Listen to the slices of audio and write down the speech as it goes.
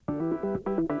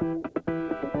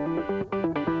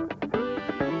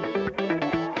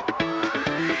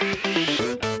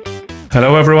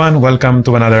Hello, everyone. Welcome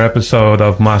to another episode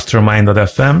of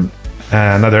Mastermind.fm,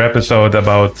 another episode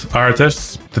about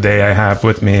artists. Today I have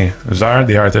with me Zar,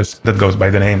 the artist that goes by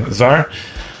the name Zar,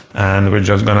 and we're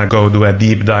just going to go do a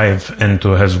deep dive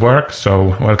into his work. So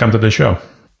welcome to the show.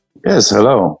 Yes,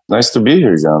 hello. Nice to be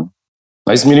here, John.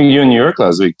 Nice meeting you in New York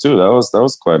last week, too. That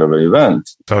was quite an event.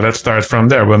 So let's start from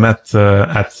there. We met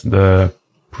at the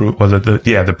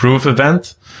Proof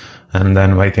event, and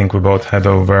then I think we both head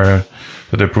over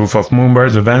to the Proof of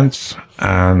Moonbirds events.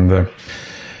 And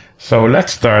so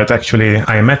let's start. Actually,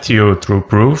 I met you through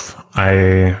Proof.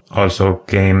 I also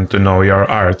came to know your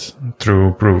art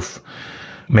through Proof.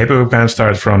 Maybe we can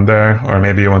start from there, or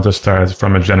maybe you want to start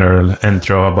from a general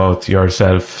intro about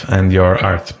yourself and your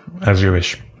art, as you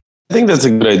wish. I think that's a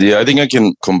good idea. I think I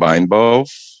can combine both.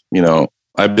 You know,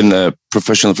 I've been a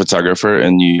professional photographer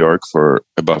in New York for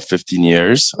about 15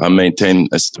 years. I maintain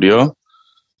a studio.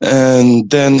 And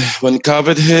then when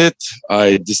COVID hit,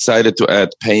 I decided to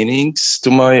add paintings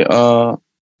to my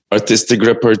artistic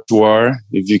repertoire,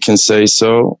 if you can say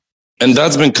so. And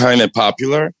that's been kind of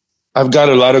popular. I've got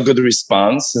a lot of good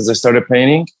response since I started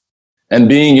painting. And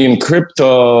being in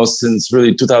crypto since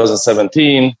really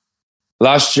 2017,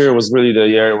 last year was really the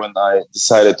year when I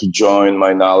decided to join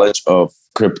my knowledge of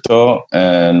crypto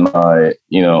and my,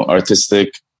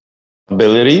 artistic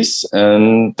abilities.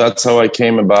 And that's how I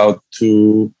came about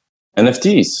to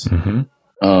NFTs.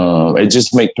 Mm-hmm. It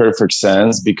just made perfect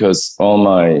sense because all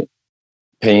my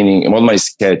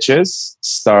sketches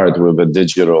start with a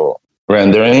digital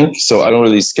rendering. So I don't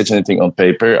really sketch anything on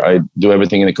paper. I do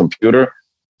everything in a computer.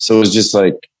 So it's just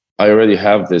like, I already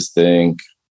have this thing.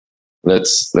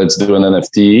 Let's do an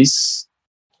NFTs.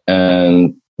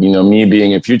 And, me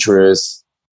being a futurist,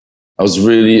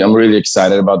 I'm really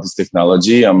excited about this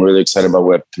technology. I'm really excited about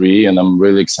Web3, and I'm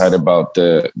really excited about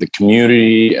the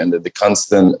community and the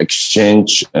constant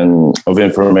exchange of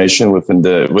information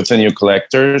within your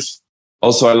collectors.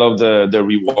 Also, I love the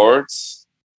rewards.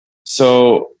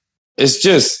 So it's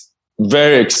just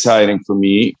very exciting for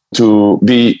me to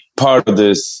be part of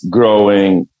this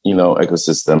growing,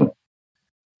 ecosystem.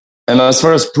 And as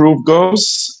far as Proof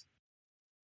goes,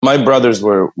 my brothers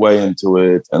were way into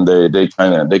it, and they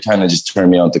kind of just turned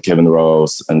me on to Kevin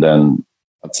Rose. And then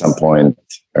at some point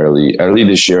early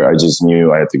this year, I just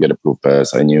knew I had to get a Proof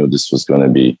Pass. I knew this was going to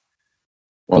be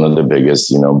one of the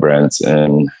biggest, brands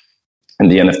in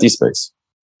the NFT space.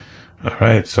 All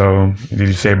right. So did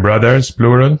you say brothers,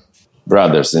 plural?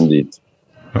 Brothers, indeed.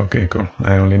 Okay, cool.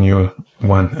 I only knew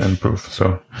one and Proof.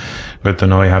 So good to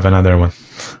know I have another one.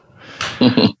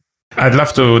 I'd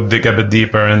love to dig a bit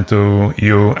deeper into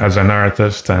you as an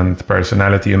artist and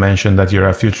personality. You mentioned that you're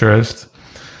a futurist,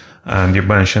 and you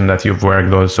mentioned that you've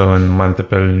worked also in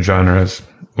multiple genres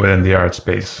within the art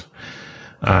space.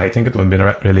 I think it would be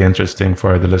really interesting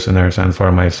for the listeners and for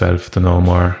myself to know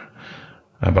more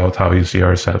about how you see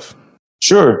yourself.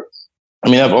 Sure. I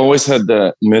mean, I've always had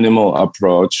the minimal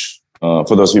approach.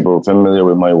 For those people familiar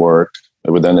with my work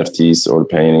with NFTs or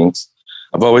paintings,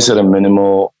 I've always had a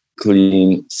minimal,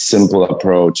 clean, simple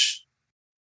approach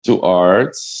to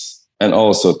art and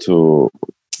also to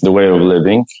the way of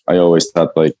living. I always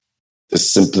thought like the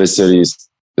simplicity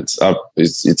it's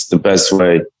the best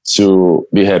way to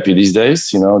be happy these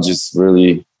days. Just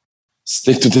really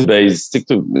stick to the basics.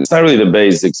 It's not really the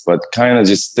basics, but kind of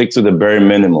just stick to the bare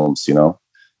minimums.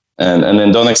 And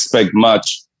then don't expect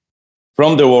much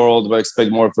from the world, but expect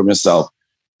more from yourself.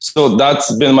 So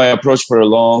that's been my approach for a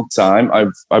long time.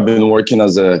 I've been working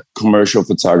as a commercial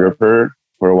photographer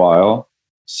for a while.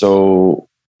 So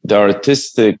the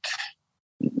artistic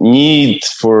need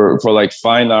for like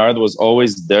fine art was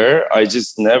always there. I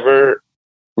just never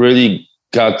really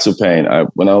got to paint.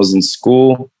 When I was in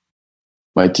school,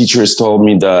 my teachers told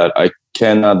me that I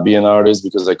cannot be an artist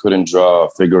because I couldn't draw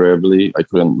figuratively. I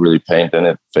couldn't really paint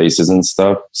any faces and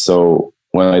stuff. So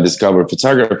when I discovered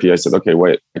photography, I said, okay,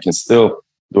 wait, I can still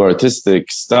do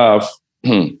artistic stuff,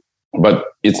 but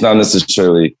it's not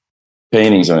necessarily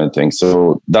paintings or anything.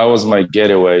 So that was my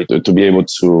getaway to be able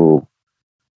to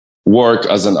work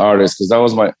as an artist, because that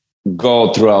was my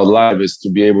goal throughout life, is to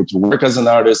be able to work as an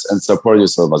artist and support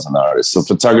yourself as an artist. So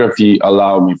photography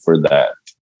allowed me for that.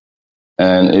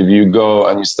 And if you go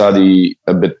and you study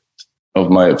a bit of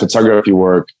my photography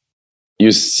work,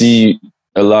 you see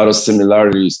a lot of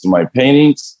similarities to my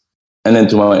paintings and then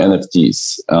to my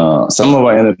NFTs. Some of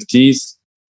my NFTs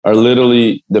are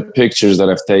literally the pictures that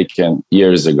I've taken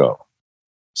years ago.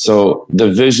 So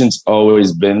the vision's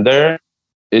always been there.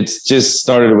 It's just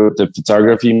started with the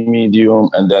photography medium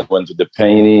and then went to the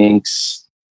paintings.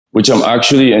 which I'm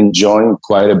actually enjoying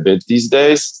quite a bit these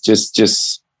days. Just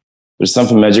there's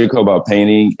something magical about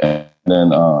painting, and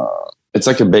then it's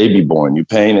like a baby born. You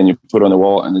paint and you put on the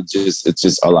wall, and it's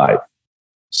just alive.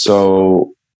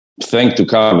 So, thanks to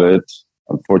COVID,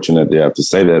 unfortunately, I have to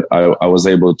say that I was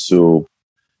able to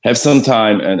have some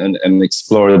time and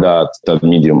explore that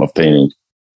medium of painting.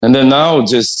 And then now,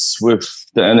 just with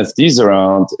the NFTs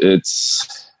around,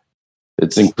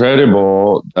 it's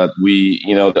incredible that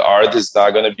the art is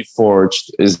not going to be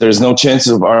forged. There's no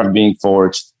chances of art being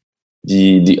forged.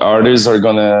 The artists are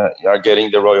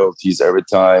getting the royalties every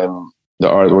time the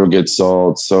artwork gets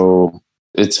sold. So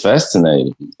it's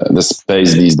fascinating, the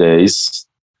space these days,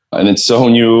 and it's so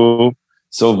new,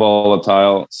 so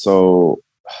volatile. So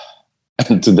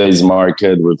in today's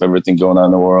market, with everything going on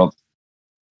in the world,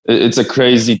 it's a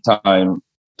crazy time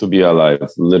to be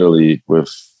alive, literally, with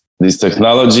this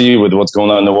technology, with what's going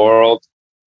on in the world,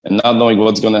 and not knowing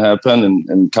what's going to happen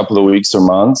in a couple of weeks or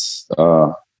months.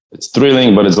 It's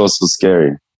thrilling, but it's also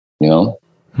scary,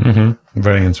 Mm-hmm.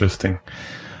 Very interesting.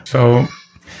 So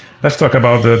let's talk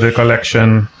about the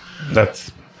collection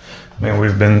that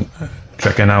we've been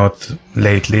checking out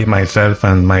lately, myself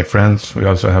and my friends. We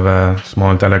also have a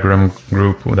small Telegram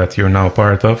group that you're now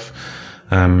part of.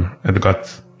 It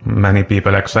got many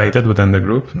people excited within the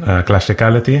group,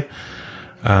 Classicality.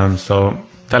 So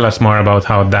tell us more about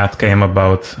how that came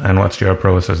about and what's your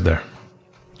process there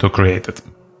to create it.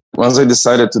 Once I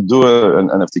decided to do an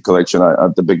NFT collection,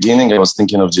 at the beginning, I was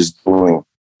thinking of just doing,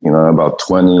 about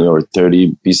 20 or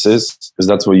 30 pieces, because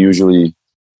that's what usually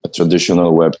a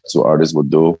traditional Web2 artist would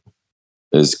do,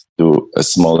 is do a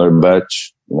smaller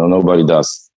batch. Nobody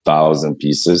does 1,000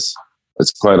 pieces.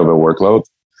 It's quite of a workload.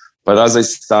 But as I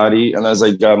study and as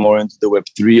I got more into the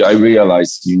Web3, I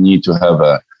realized you need to have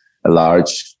a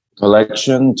large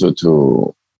collection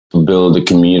to build a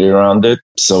community around it.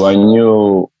 So I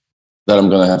knew that I'm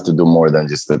going to have to do more than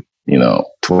just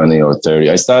 20 or 30.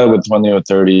 I started with 20 or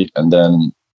 30, and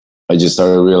then I just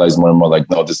started to realize more and more like,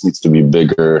 no, this needs to be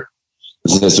bigger.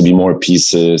 This needs to be more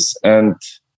pieces. And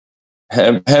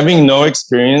having no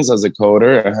experience as a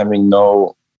coder and having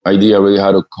no idea really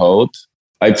how to code,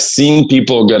 I've seen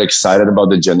people get excited about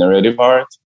the generative art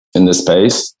in the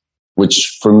space,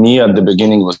 which for me at the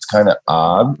beginning was kind of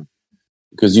odd,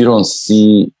 because you don't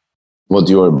see what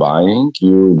you're buying.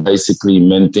 You're basically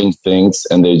minting things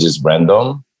and they're just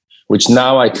random, which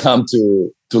now I come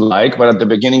to like. But at the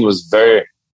beginning it was very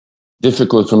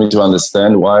difficult for me to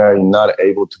understand why are you not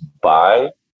able to buy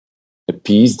a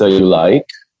piece that you like.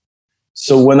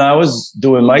 So when I was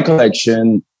doing my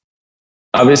collection,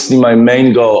 obviously my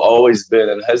main goal always been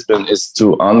and has been is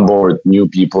to onboard new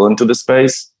people into the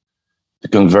space, to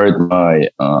convert my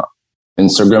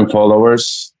Instagram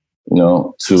followers,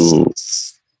 to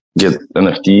get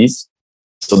NFTs.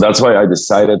 So that's why I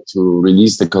decided to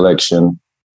release the collection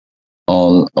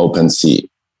on OpenSea.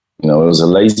 It was a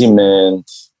lazy mint.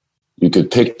 You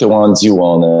could pick the ones you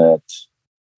wanted.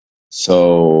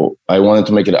 So I wanted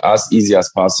to make it as easy as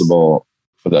possible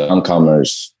for the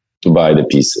newcomers to buy the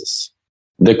pieces.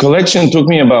 The collection took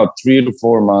me about 3 to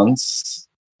 4 months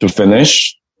to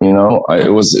finish. I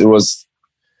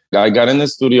got in the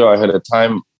studio. I had a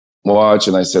time watch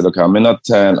and I said, okay, I'm in at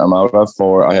 10, I'm out at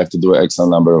 4. I have to do an X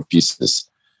number of pieces.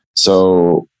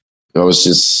 So it was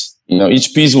just,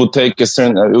 each piece would take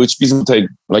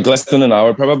like less than an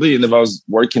hour probably. And if I was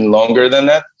working longer than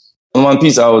that on one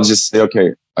piece, I would just say,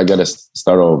 okay, I got to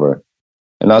start over.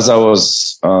 And as I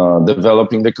was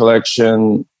developing the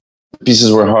collection,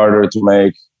 pieces were harder to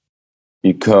make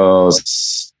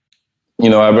because, I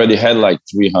already had like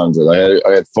 300.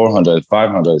 I had 400,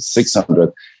 500,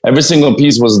 600. Every single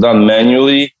piece was done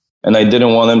manually, and I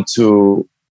didn't want them to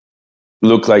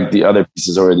look like the other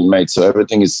pieces already made. So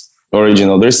everything is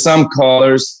original. There's some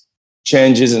colors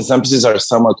changes, and some pieces are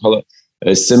somewhat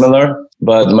similar,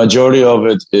 but majority of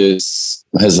it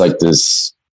has like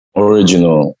this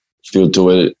original feel to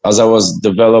it. As I was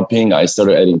developing, I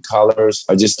started adding colors.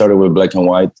 I just started with black and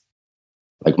white.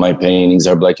 Like my paintings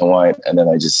are black and white. And then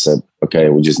I just said, okay,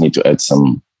 we just need to add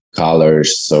some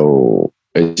colors. So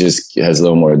it just has a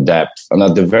little more depth. And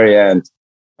at the very end,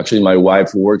 actually my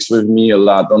wife who works with me a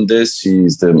lot on this,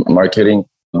 she's the marketing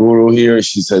guru here.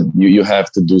 She said, you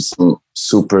have to do some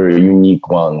super unique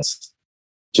ones,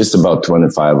 just about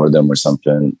 25 of them or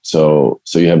something. So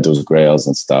you have those grails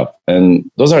and stuff. And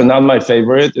those are not my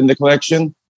favorite in the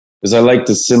collection because I like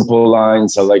the simple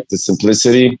lines. I like the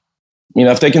simplicity.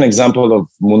 I've taken an example of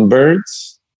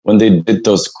Moonbirds when they did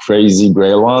those crazy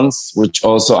grail ones, which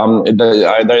also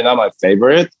they're not my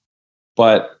favorite,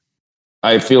 but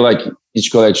I feel like each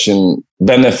collection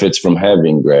benefits from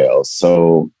having grails.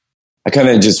 So I kind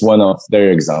of just went off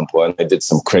their example and I did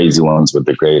some crazy ones with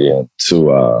the gradient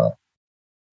to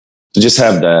just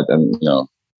have that and, to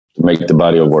make the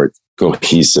body of work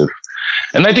cohesive.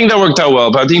 And I think that worked out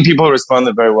well, but I think people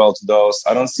responded very well to those.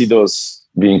 I don't see those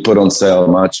being put on sale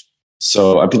much.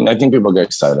 So I think people get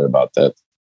excited about that.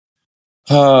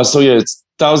 It's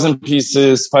 1,000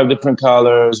 pieces, 5 different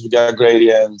colors. We got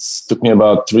gradients. Took me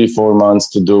about 3-4 months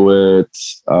to do it.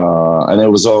 And it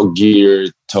was all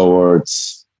geared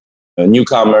towards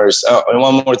newcomers. And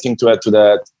one more thing to add to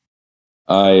that,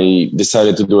 I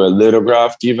decided to do a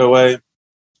lithograph giveaway,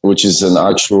 which is an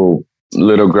actual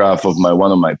lithograph of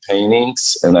one of my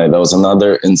paintings. And that was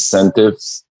another incentive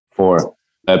for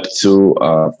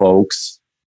Web2 folks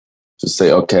to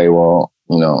say, okay, well,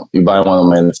 you buy one of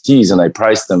my NFTs, and I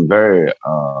priced them very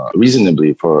reasonably.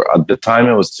 At the time,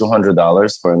 it was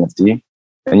 $200 for NFT,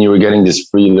 and you were getting this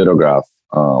free lithograph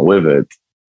with it.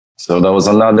 So that was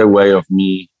another way of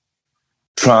me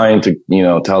trying to,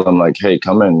 tell them like, hey,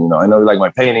 come in. I know you like my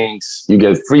paintings. You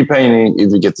get free painting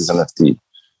if you get this NFT.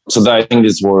 So that I think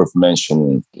is worth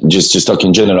mentioning. Just talking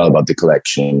in general about the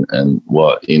collection and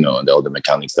what and all the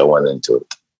mechanics that went into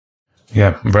it.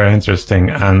 Yeah, very interesting.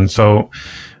 And so,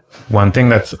 one thing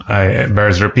that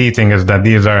bears repeating is that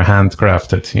these are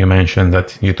handcrafted. You mentioned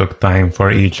that you took time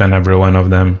for each and every one of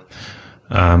them.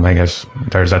 I guess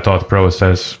there's a thought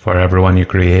process for everyone you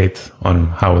create on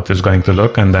how it is going to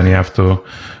look, and then you have to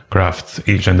craft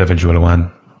each individual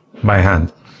one by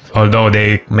hand. Although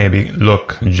they maybe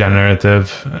look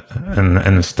generative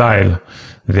in style,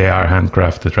 they are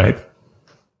handcrafted, right?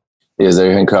 Yes,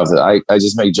 they're handcrafted. I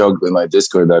just make joke in my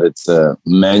Discord that it's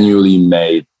manually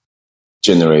made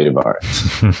generative art.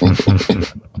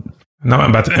 No,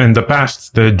 but in the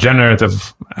past, the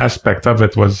generative aspect of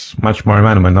it was much more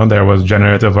manual. No, there was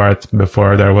generative art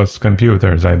before there was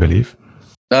computers, I believe.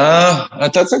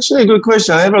 That's actually a good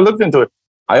question. I never looked into it.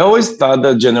 I always thought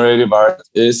that generative art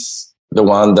is the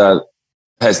one that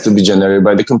has to be generated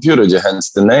by the computer,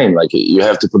 hence the name. Like you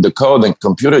have to put the code and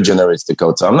computer generates the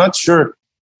code. So I'm not sure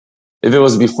if it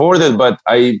was before that, but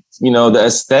the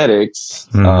aesthetics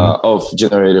of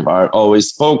generative art always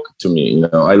spoke to me.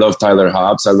 I love Tyler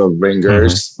Hobbs. I love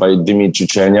Ringers by Dimitri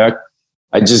Cheniak.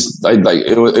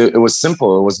 It was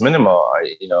simple. It was minimal.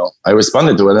 I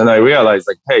responded to it and I realized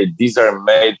like, hey, these are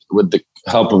made with the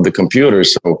help of the computer.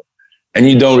 So, and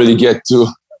you don't really get to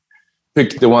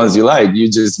pick the ones you like.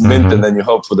 You just mint and then you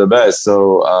hope for the best.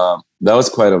 So that was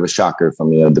quite of a shocker for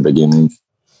me at the beginning.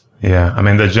 Yeah. I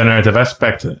mean, the generative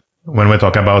aspect, when we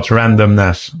talk about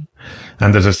randomness,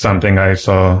 and this is something I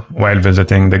saw while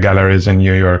visiting the galleries in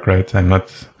New York, right? I'm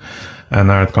not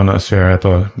an art connoisseur at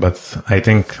all, but I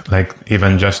think like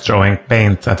even just throwing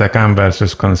paint at a canvas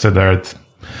is considered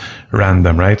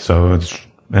random, right? So it's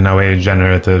in a way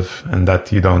generative, and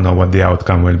that you don't know what the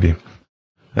outcome will be.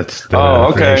 It's the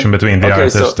relation between the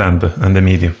artist and the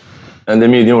medium. And the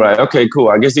medium, right? Okay, cool.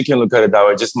 I guess you can look at it that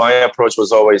way. Just my approach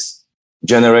was always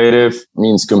generative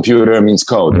means computer means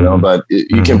code, but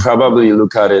you can probably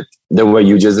look at it the way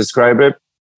you just described it.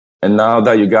 And now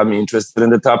that you got me interested in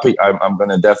the topic, I'm going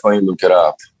to definitely look it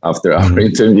up after our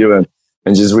interview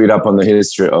and just read up on the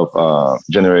history of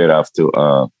generative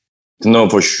to know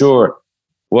for sure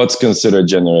what's considered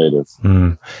generative.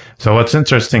 So what's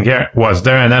interesting here, was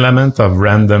there an element of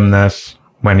randomness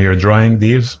when you're drawing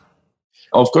these?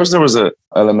 Of course, there was an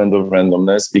element of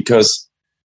randomness because,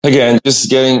 again, just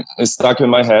getting stuck in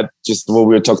my head, just what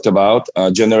we talked about,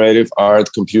 generative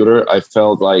art, computer. I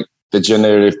felt like the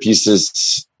generative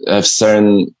pieces have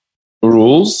certain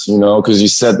rules, because you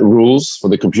set rules for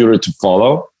the computer to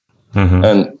follow.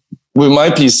 And with my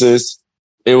pieces,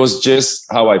 it was just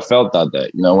how I felt that day.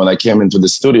 When I came into the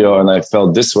studio and I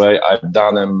felt this way, I've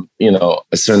done them,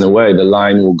 a certain way. The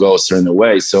line will go a certain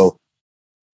way. So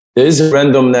there is a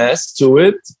randomness to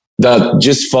it that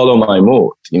just follow my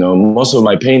mood. Most of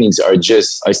my paintings are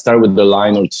I start with the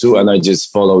line or two and I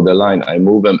just follow the line. I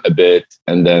move them a bit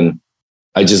and then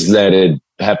I just let it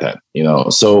happen,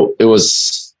 So it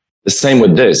was the same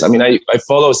with this. I mean, I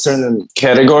follow certain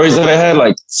categories that I had,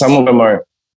 like some of them are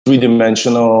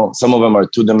 3-dimensional, some of them are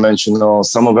 2-dimensional,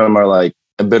 some of them are like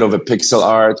a bit of a pixel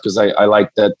art because I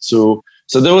like that too.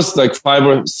 So there was like 5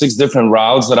 or 6 different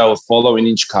routes that I would follow in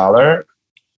each color.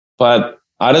 But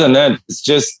other than that, it's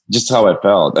just how I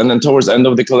felt. And then towards the end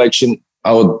of the collection,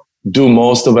 I would do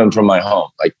most of them from my home.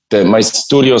 Like my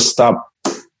studio stopped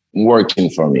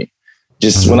working for me.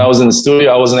 Just when I was in the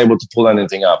studio, I wasn't able to pull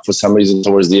anything up for some reason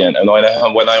towards the end. And when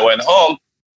I went home,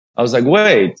 I was like,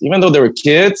 wait, even though there were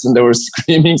kids and they were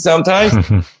screaming sometimes,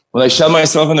 when I shut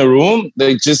myself in a room,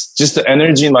 they just the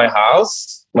energy in my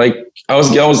house like, I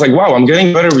was like, wow, I'm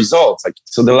getting better results. Like,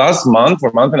 so the last month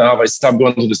or month and a half, I stopped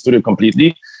going to the studio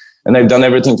completely, and I've done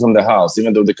everything from the house,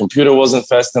 even though the computer wasn't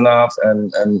fast enough,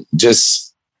 and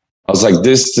just I was like,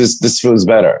 this feels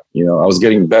better. You know, I was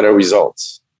getting better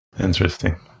results.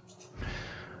 Interesting.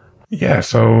 Yeah.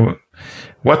 So,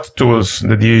 what tools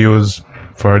did you use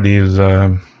for these?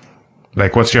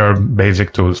 Like, what's your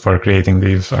basic tools for creating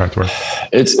these artworks?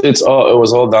 It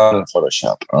was all done in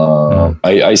Photoshop.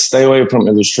 I stay away from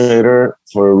Illustrator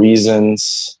for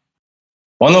reasons.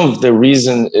 One of the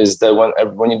reasons is that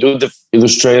when you do the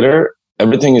Illustrator,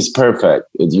 everything is perfect.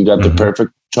 You got the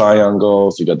perfect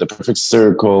triangles, you got the perfect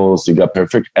circles, you got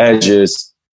perfect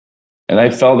edges. And I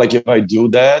felt like if I do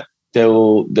that, they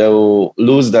will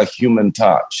lose that human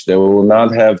touch. They will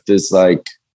not have this like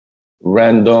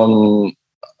random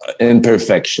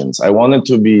imperfections. I wanted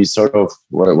to be sort of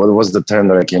what was the term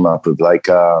that I came up with, like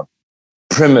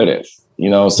primitive, you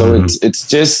know. So it's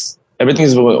just everything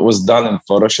was done in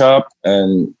Photoshop,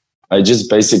 and I just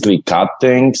basically cut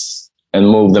things and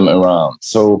move them around,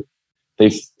 so they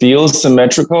feel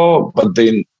symmetrical, but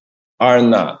they are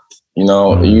not. You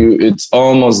know, it's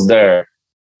almost there.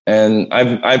 And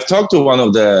I've talked to one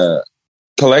of the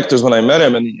collectors when I met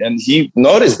him, and he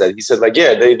noticed that. He said, like,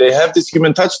 yeah, they have this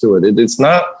human touch to it. It's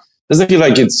not, doesn't feel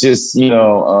like it's just, you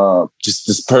know, just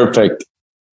this perfect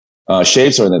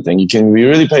shapes or anything. You can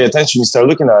really pay attention, you start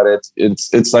looking at it.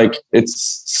 It's like,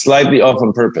 it's slightly off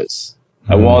on purpose.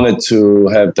 I wanted to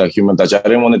have that human touch. I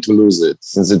didn't want it to lose it,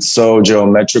 since it's so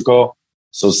geometrical,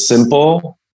 so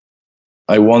simple.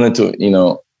 I wanted to, you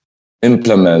know,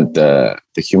 implement the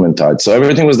human touch. So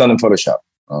everything was done in Photoshop.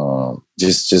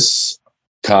 Just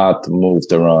cut,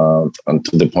 moved around, and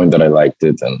to the point that I liked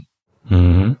it. And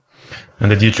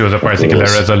did you choose a particular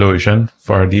resolution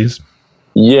for these?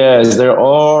 Yes, there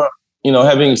are. You know,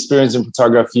 having experience in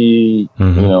photography, you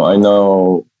know, I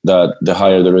know that the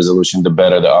higher the resolution, the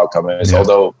better the outcome is. Yeah.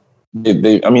 Although,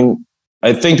 I mean,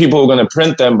 I think people are going to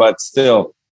print them, but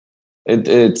still,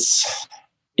 it's,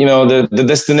 you know, the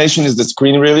destination is the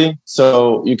screen, really.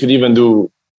 So you could even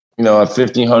do, you know,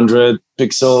 1,500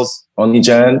 pixels on each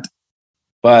end.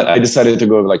 But I decided to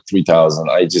go with like 3,000.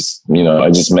 I just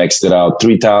maxed it out,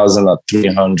 3,000 at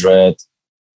 300.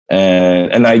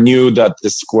 And I knew that the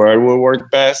square will work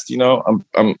best. You know,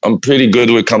 I'm pretty good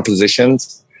with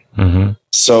compositions.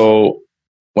 So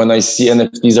when I see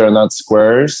NFTs are not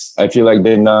squares, I feel like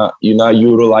you're not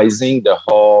utilizing the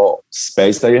whole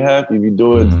space that you have. If you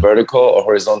do it vertical or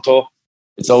horizontal,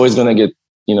 it's always going to get,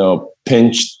 you know,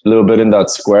 pinched a little bit in that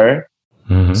square.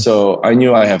 So I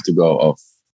knew I have to go off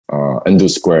and do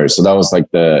squares. So that was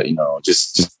like the, you know,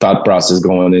 just thought process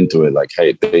going into it. Like,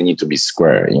 hey, they need to be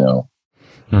square, you know.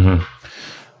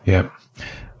 Yeah.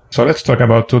 So let's talk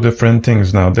about two different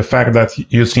things now. The fact that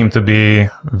you seem to be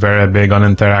very big on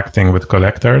interacting with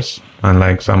collectors,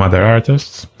 unlike some other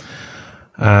artists,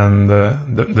 and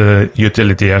the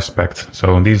utility aspect.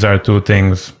 So these are two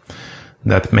things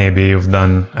that maybe you've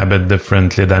done a bit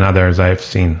differently than others I've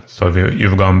seen. So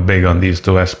you've gone big on these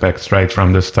two aspects right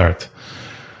from the start.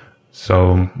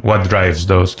 So what drives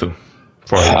those two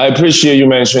for you? I appreciate you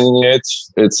mentioning it.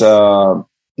 It's a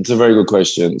very good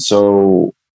question.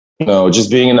 So, you know,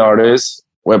 just being an artist,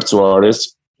 Web2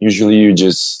 artist, usually you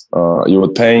just, you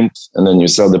would paint and then you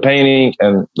sell the painting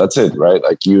and that's it, right?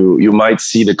 Like you might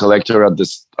see the collector at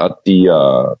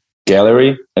the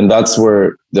gallery, and that's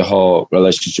where the whole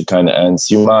relationship kind of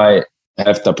ends. You might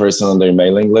have the person on their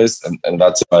mailing list and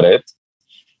that's about it.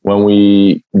 When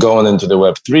we going into the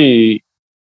Web3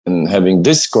 and having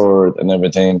Discord and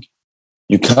everything,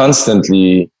 you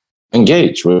constantly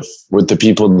engage with the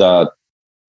people that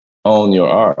own your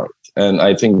art. And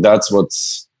I think that's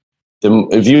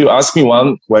if you ask me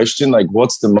one question, like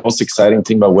what's the most exciting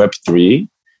thing about Web3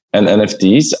 and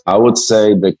NFTs, I would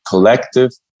say the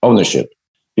collective ownership.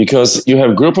 Because you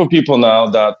have a group of people now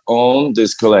that own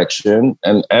this collection,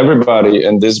 and everybody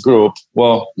in this group,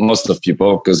 well, most of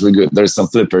people, because there's some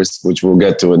flippers, which we'll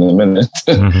get to in a minute.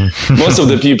 Most of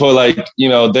the people, like, you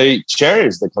know, they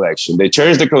cherish the collection. They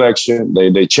cherish the collection.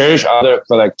 They cherish other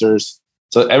collectors.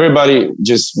 So everybody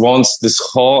just wants this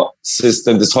whole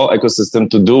system, this whole ecosystem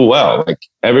to do well. Like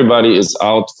everybody is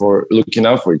looking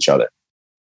out for each other.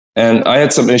 And I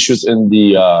had some issues in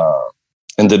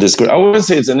the Discord. I wouldn't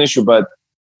say it's an issue, but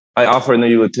I offer a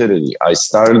utility. I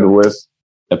started with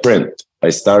a print. I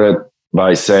started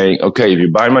by saying, okay, if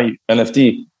you buy my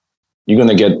NFT, you're going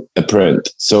to get a print.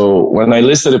 So when I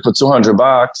listed it for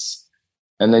 $200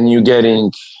 and then you're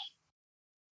getting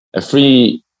a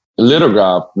free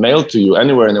lithograph mailed to you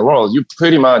anywhere in the world, you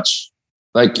pretty much,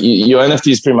 like, your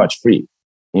NFT is pretty much free.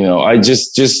 You know, I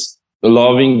just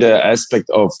loving the aspect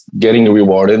of getting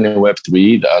rewarded in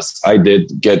Web3, as I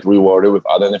did get rewarded with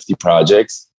other NFT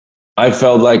projects. I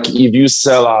felt like if you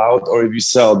sell out or if you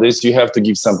sell this, you have to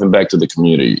give something back to the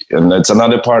community. And that's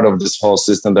another part of this whole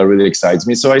system that really excites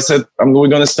me. So I said, we're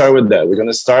going to start with that. We're going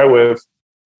to start with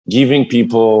giving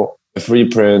people a free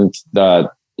print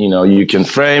that, you can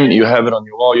frame, you have it on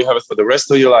your wall, you have it for the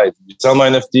rest of your life. You sell my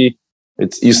NFT,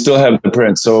 you still have the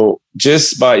print. So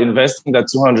just by investing that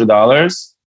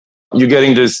 $200, you're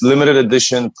getting this limited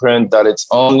edition print that it's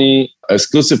only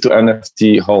exclusive to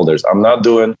NFT holders. I'm not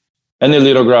doing any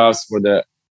lithographs for the,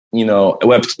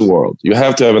 Web2 world. You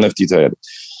have to have an NFT to have it.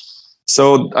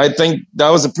 So I think that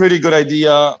was a pretty good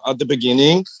idea at the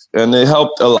beginning, and it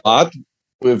helped a lot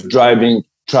with driving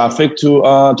traffic to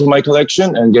my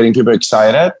collection and getting people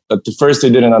excited. At the first, they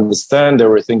didn't understand. They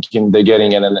were thinking they're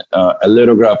getting a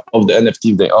lithograph of the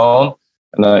NFT they own.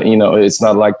 And, it's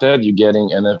not like that. You're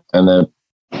getting a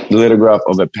lithograph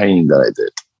of a painting that I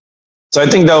did. So I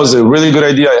think that was a really good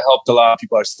idea. It helped a lot.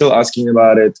 People are still asking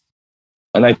about it.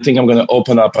 And I think I'm going to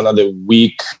open up another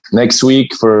week next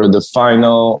week for the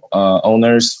final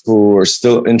owners who are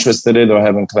still interested in it or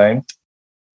haven't claimed.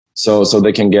 So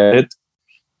they can get it.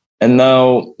 And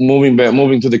now moving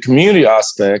to the community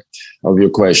aspect of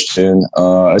your question,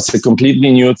 it's a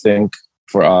completely new thing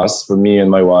for us, for me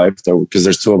and my wife, because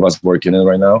there's two of us working it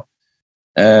right now.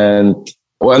 And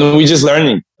we're just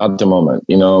learning at the moment,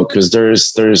 because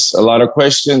there's a lot of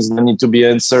questions that need to be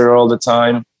answered all the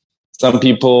time. Some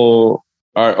people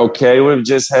are okay with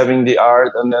just having the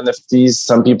art and NFTs.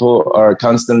 Some people are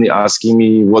constantly asking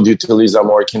me what utilities I'm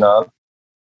working on.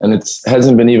 And it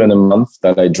hasn't been even a month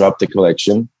that I dropped the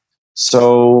collection.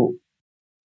 So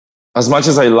as much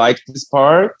as I like this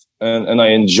part and I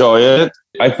enjoy it,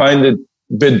 I find it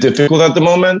a bit difficult at the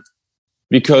moment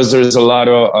because there's a lot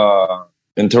of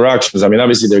interactions. I mean,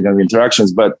 obviously there are going to be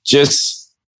interactions, but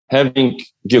just having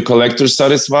your collectors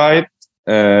satisfied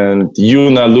and you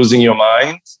not losing your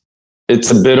mind, it's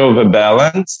a bit of a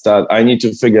balance that I need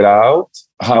to figure out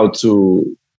how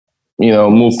to,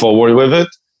 move forward with it.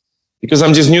 Because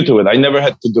I'm just new to it. I never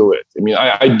had to do it. I mean,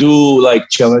 I do like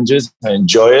challenges. I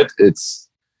enjoy it. It's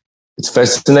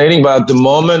fascinating. But at the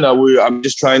moment, I'm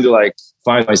just trying to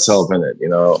find myself in it,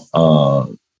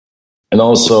 and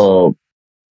also,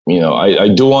 I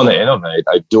do want to innovate.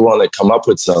 I do want to come up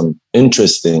with some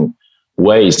interesting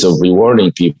ways of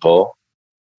rewarding people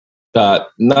that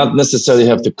not necessarily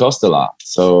have to cost a lot.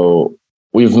 So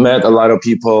we've met a lot of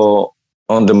people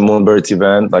on the Moonbirds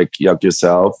event, like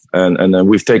yourself, and then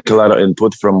we've taken a lot of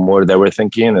input from what they were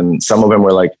thinking, and some of them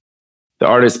were like, "The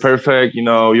art is perfect. You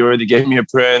already gave me a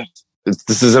print.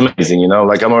 This is amazing.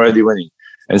 I'm already winning."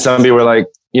 And some people were like,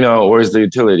 "Where's the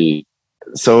utility?"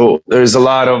 So there's a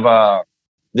lot of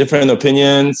different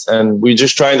opinions, and we're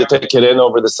just trying to take it in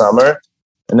over the summer,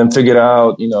 and then figure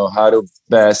out, how to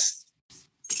best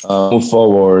move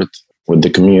forward with the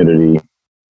community.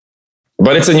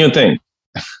 But it's a new thing.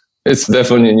 It's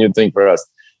definitely a new thing for us.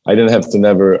 I didn't have to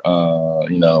never,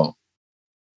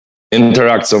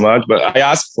 interact so much, but I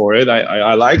asked for it.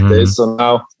 I like this. So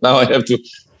now I have to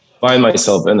find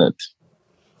myself in it.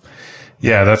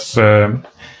 Yeah, that's,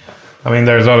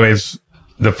 there's always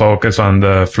the focus on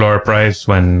the floor price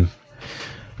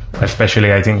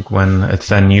especially I think when it's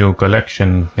a new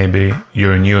collection, maybe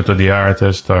you're new to the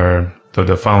artist or to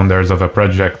the founders of a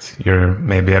project, you're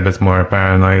maybe a bit more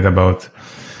paranoid about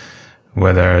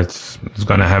whether it's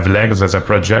going to have legs as a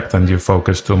project and you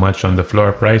focus too much on the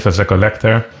floor price as a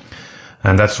collector.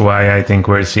 And that's why I think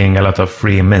we're seeing a lot of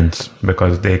free mints,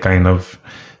 because they kind of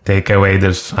take away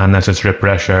this unnecessary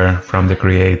pressure from the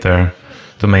creator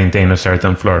to maintain a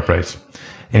certain floor price.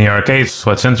 In your case,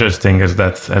 what's interesting is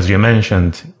that, as you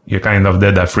mentioned, you kind of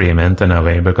did a free mint in a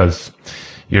way because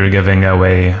you're giving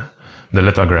away the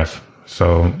lithograph.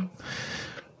 So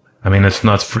it's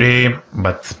not free,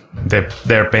 but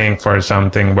they're paying for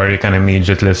something where you can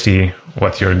immediately see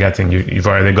what you're getting. You've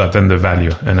already gotten the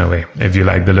value in a way, if you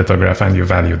like the lithograph and you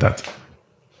value that.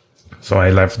 So I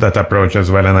love that approach as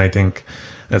well, and I think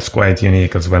it's quite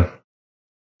unique as well.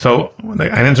 So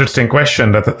an interesting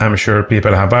question that I'm sure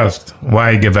people have asked: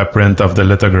 why give a print of the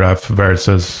lithograph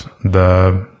versus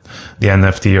the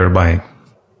NFT you're buying?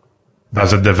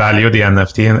 Does it devalue the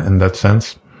NFT in that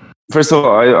sense? First of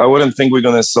all, I wouldn't think we're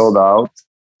going to sold out.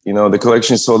 The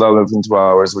collection sold out within 2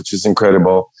 hours, which is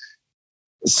incredible.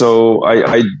 So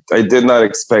I did not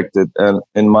expect it. And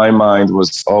in my mind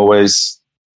was always,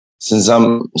 since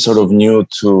I'm sort of new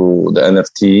to the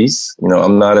NFTs,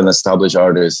 I'm not an established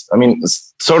artist.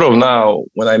 Sort of now,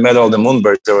 when I met all the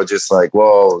Moonbirds, they were just like,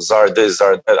 whoa, Zar this,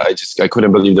 Zar that. I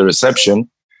couldn't believe the reception.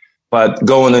 But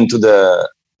going into the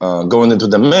going into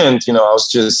the mint, I was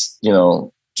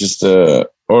just a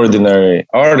ordinary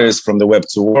artist from the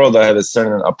Web2 world. I had a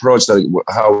certain approach that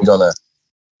how we're gonna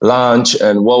launch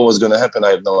and what was gonna happen. I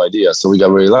had no idea. So we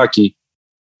got really lucky.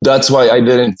 That's why I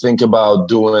didn't think about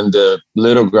doing the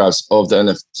lithographs of the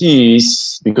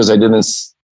NFTs, because I didn't,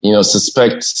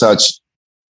 suspect such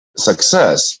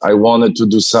success. I wanted to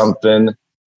do something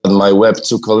that my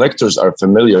Web2 collectors are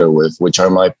familiar with, which are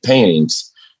my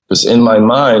paintings. Because in my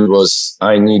mind was,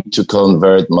 I need to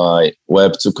convert my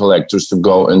Web2 collectors to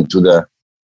go into the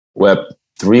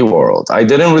Web3 world. I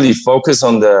didn't really focus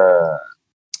on the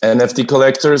NFT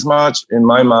collectors much. In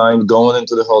my mind, going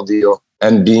into the whole deal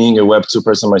and being a Web2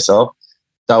 person myself,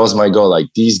 that was my goal. Like,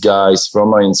 these guys from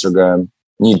my Instagram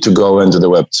need to go into the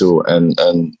Web2.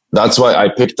 And that's why I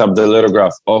picked up the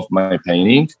lithograph of my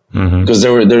painting, because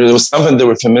there was something they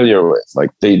were familiar with.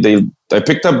 Like I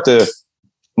picked up the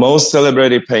most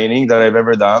celebrated painting that I've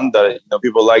ever done that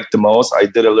people like the most. I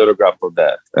did a lithograph of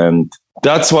that. And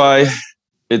that's why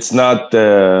it's not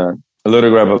the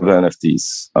lithograph of the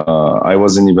NFTs. I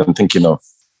wasn't even thinking of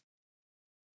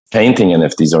painting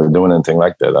NFTs or doing anything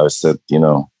like that. I said,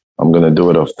 I'm going to do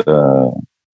it of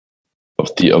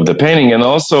the painting. And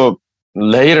also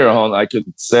later on, I could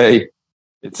say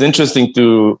it's interesting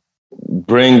to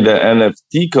bring the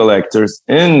NFT collectors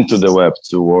into the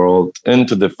Web2 world,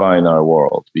 into the fine art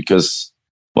world, because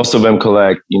most of them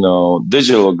collect,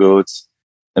 digital goods.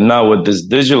 And now with this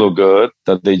digital good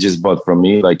that they just bought from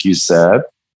me, like you said,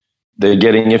 they're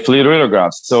getting a free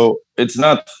lithograph. So it's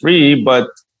not free, but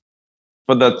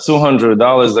for that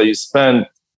 $200 that you spend,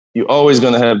 you're always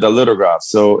going to have the lithograph.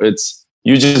 So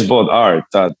you just bought art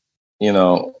that, you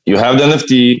have the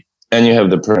NFT and you have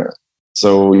the print.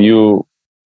 So you're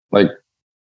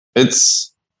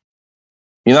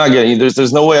not getting,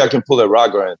 there's no way I can pull a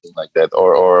rug or anything like that.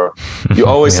 Or you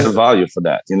always have value for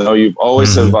that. You've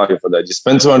always have value for that. You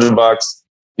spend $200,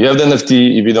 you have the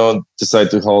NFT. If you don't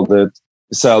decide to hold it,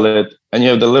 sell it, and you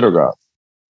have the lithograph.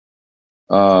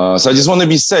 So I just want to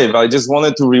be safe. I just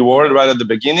wanted to reward right at the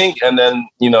beginning. And then,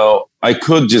 I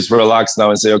could just relax now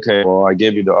and say, okay, well, I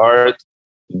gave you the art,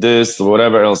 this,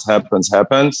 whatever else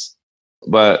happens.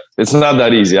 But it's not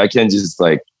that easy. I can't just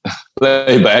lay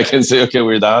back and say, okay,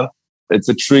 we're done. It's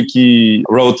a tricky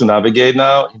road to navigate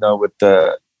now, with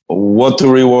what to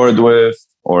reward with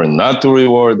or not to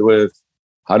reward with,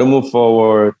 how to move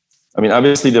forward. I mean,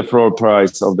 obviously the floor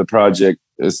price of the project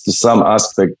is to some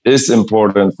aspect is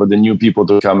important for the new people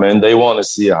to come in. They want to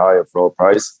see a higher floor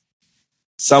price.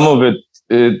 Some of it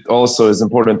also is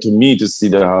important to me to see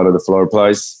the floor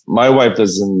price. My wife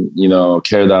doesn't,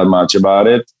 care that much about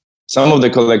it. Some of the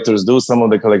collectors do, some of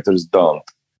the collectors don't.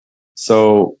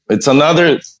 So it's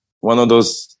another one of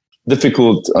those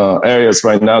difficult areas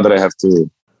right now that I have to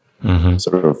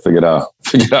sort of figure out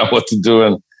what to do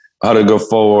and how to go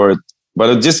forward.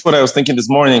 But just what I was thinking this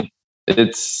morning,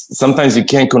 it's sometimes you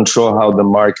can't control how the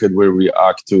market will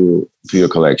react to your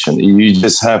collection. You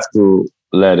just have to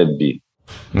let it be.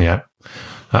 Yeah.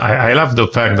 I love the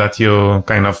fact that you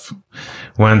kind of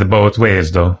went both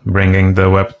ways, though, bringing the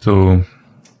Web2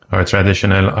 or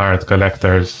traditional art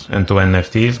collectors into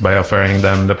NFTs by offering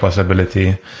them the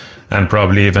possibility and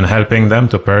probably even helping them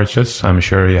to purchase. I'm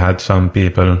sure you had some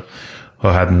people who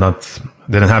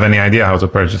didn't have any idea how to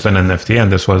purchase an NFT,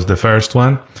 and this was the first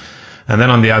one. And then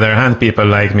on the other hand, people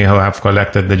like me who have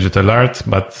collected digital art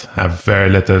but have very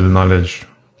little knowledge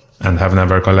and have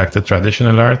never collected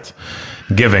traditional art,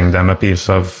 giving them a piece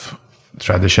of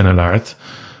traditional art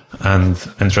and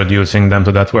introducing them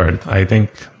to that world. I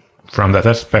think from that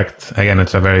aspect, again,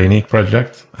 it's a very unique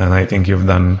project, and I think you've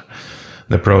done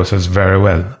the process very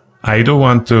well. I do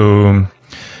want to,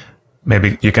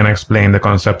 maybe you can explain the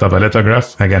concept of a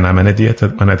lithograph. Again, I'm an idiot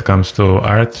when it comes to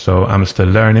art, so I'm still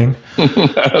learning. I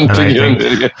don't think you're an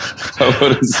idiot. I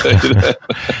wouldn't say that.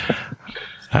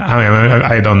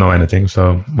 I don't know anything.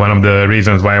 So one of the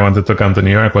reasons why I wanted to come to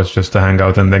New York was just to hang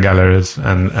out in the galleries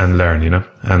and learn,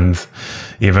 And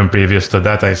even previous to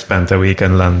that, I spent a week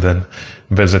in London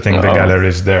visiting the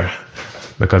galleries there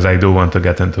because I do want to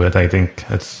get into it. I think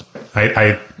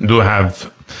I do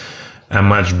have a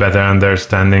much better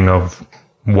understanding of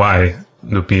why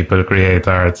do people create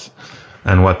art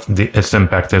and what its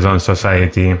impact is on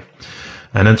society.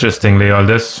 And interestingly, all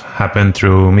this happened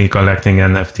through me collecting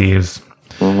NFTs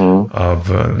of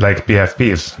like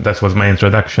PFPs. That was my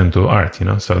introduction to art,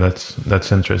 so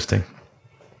that's interesting.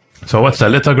 So what's a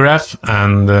lithograph?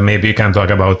 And maybe you can talk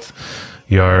about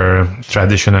your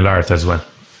traditional art as well.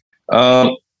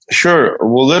 Sure.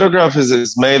 Well, lithograph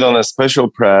is made on a special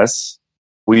press.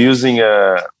 We're using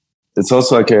it's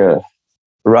also like a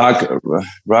rock.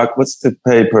 What's the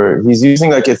paper? He's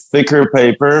using like a thicker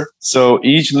paper. So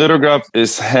each lithograph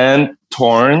is hand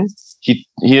torn. He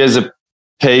has a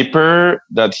paper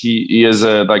that he has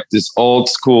a like this old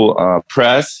school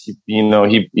press. He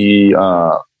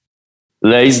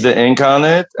lays the ink on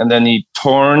it, and then he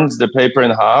turns the paper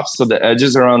in half. So the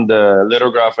edges around the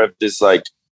lithograph have this like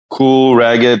cool,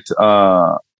 ragged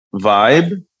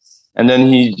vibe. And then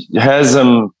he has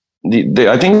them.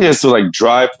 I think he has to like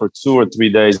dry for 2 or 3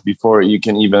 days before you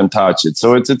can even touch it.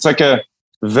 So it's like a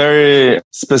very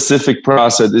specific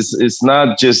process. It's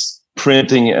not just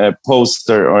printing a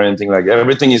poster or anything like that.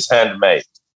 Everything is handmade,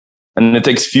 and it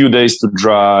takes few days to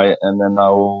dry. And then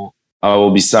I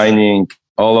will be signing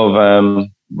all of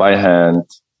them by hand.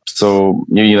 So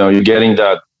you're getting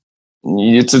that.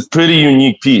 It's a pretty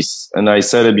unique piece. And I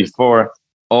said it before.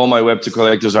 All my Web2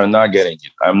 collectors are not getting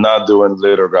it. I'm not doing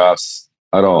lithographs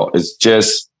at all. It's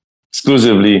just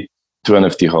exclusively to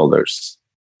NFT holders.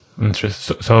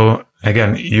 Interesting. So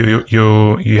again, you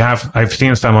have, I've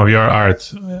seen some of your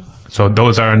art. So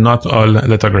those are not all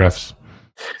lithographs.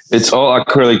 It's all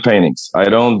acrylic paintings. I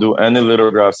don't do any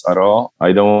lithographs at all.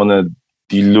 I don't want to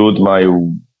dilute my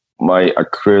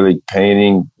acrylic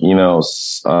painting,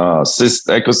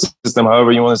 ecosystem,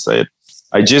 however you want to say it.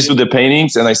 I just do the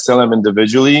paintings and I sell them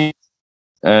individually.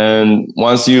 And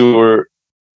once you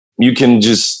can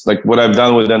just, like what I've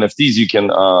done with NFTs, you can,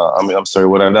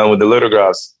 what I've done with the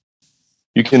lithographs,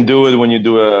 you can do it when you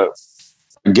do a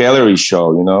gallery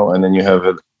show, and then you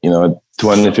have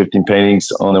 215 paintings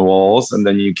on the walls, and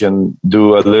then you can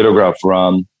do a lithograph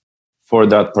run for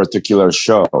that particular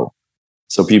show.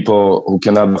 So people who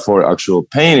cannot afford actual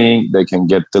painting, they can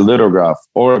get the lithograph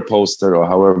or a poster or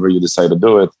however you decide to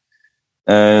do it.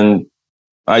 And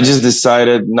I just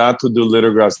decided not to do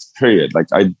lithographs, period. Like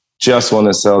I just want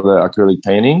to sell the acrylic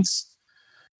paintings.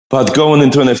 But going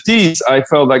into NFTs, I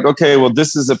felt like, okay, well,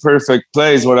 this is a perfect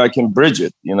place where I can bridge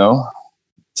it,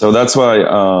 So that's why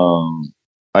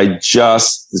I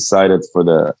just decided for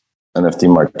the NFT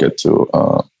market to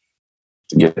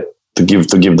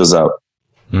give those out.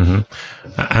 Mm-hmm.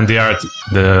 And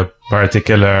the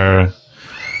particular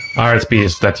art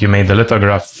piece that you made the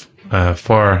lithograph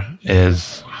for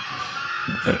is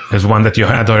one that you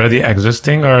had already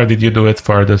existing, or did you do it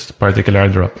for this particular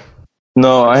drop?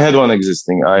 No, I had one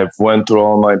existing. I went through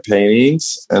all my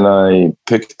paintings and I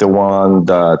picked the one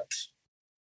that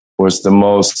was the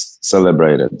most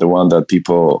celebrated, the one that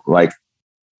people liked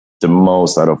the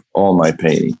most out of all my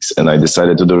paintings. And I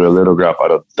decided to do a lithograph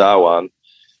out of that one.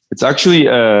 It's actually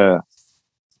a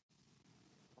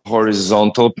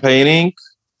horizontal painting,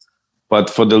 but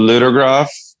for the lithograph,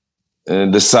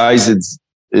 the size it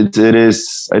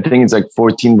is, I think it's like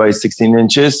 14 by 16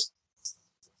 inches.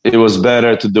 It was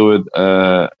better to do it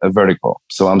a vertical.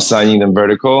 So I'm signing them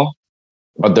vertical,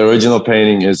 but the original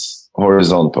painting is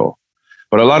horizontal.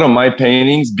 But a lot of my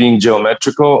paintings being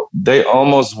geometrical, they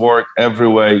almost work every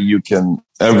way you turn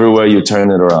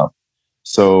it around.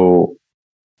 So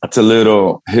that's a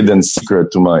little hidden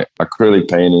secret to my acrylic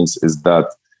paintings, is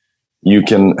that you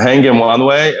can hang them one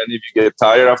way, and if you get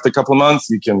tired after a couple of months,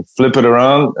 you can flip it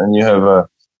around and you have a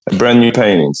brand new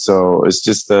painting. So it's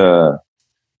just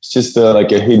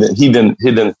like a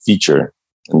hidden feature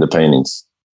in the paintings.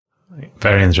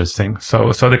 Very interesting.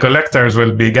 So the collectors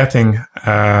will be getting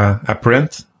a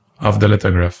print of the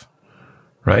lithograph,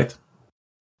 right?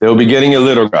 They'll be getting a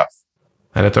lithograph.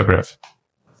 A lithograph.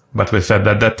 But we said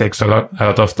that takes a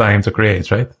lot of time to create,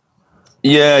 right?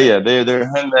 Yeah. They're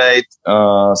handmade.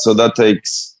 So that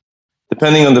takes,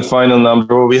 depending on the final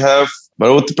number we have, but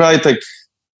it would probably take,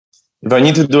 if I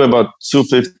need to do about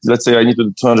 250, let's say I need to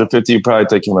do 250, it probably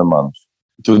take him a month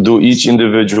to do each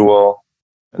individual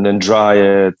and then dry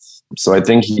it. So I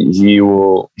think he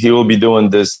will be doing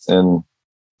this in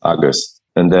August,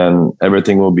 and then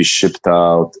everything will be shipped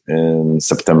out in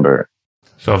September.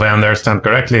 So if I understand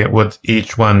correctly, would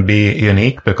each one be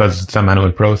unique because it's a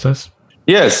manual process?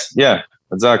 Yes, yeah,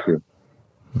 exactly.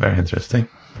 Very interesting.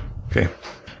 Okay,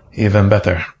 even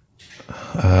better.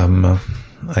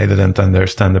 I didn't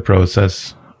understand the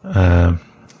process. No,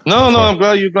 I'm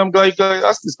glad you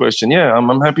asked this question. Yeah,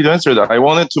 I'm happy to answer that. I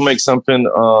wanted to make something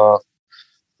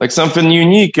like something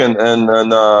unique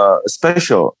and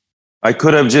special. I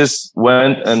could have just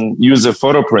went and used a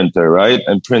photo printer, right,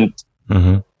 and print,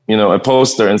 a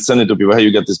poster and send it to people. Hey,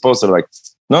 you get this poster. Like,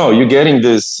 no, you're getting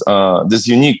this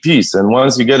unique piece, and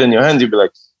once you get it in your hand, you'll be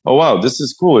like, oh wow, this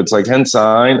is cool. It's like hand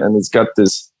signed, and it's got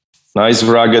this nice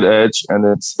rugged edge, and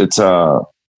it's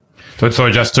So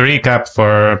just to recap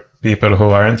for people who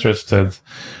are interested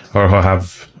or who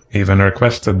have even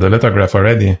requested the lithograph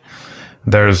already,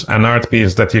 there's an art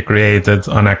piece that you created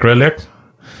on acrylic,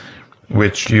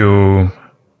 which you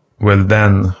will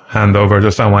then hand over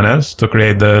to someone else to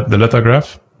create the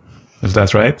lithograph. Is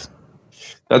that right?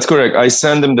 That's correct. I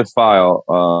send him the file.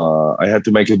 I had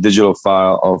to make a digital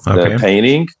file of the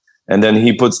painting, and then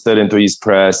he puts that into his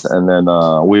press, and then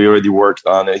we already worked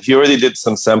on it. He already did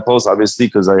some samples, obviously,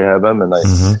 because I have them, and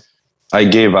I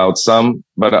gave out some,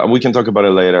 but we can talk about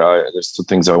it later. There's two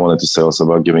things I wanted to say also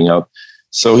about giving out.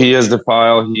 So he has the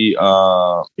file. He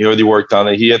already worked on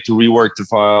it. He had to rework the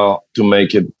file to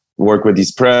make it work with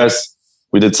his press.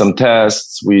 We did some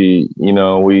tests. We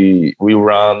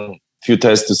ran a few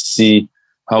tests to see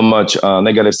how much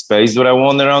negative space do I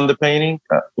want around the painting.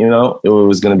 It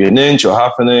was going to be an inch or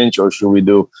half an inch, or should we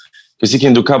do? Because you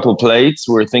can do a couple plates.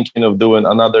 We're thinking of doing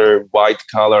another white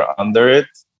color under it,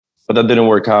 but that didn't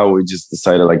work out. We just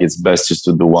decided it's best just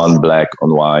to do one black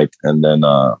on white, and then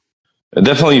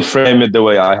definitely frame it the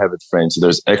way I have it framed. So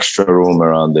there's extra room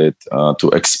around it to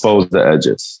expose the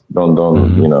edges. Don't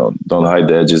hide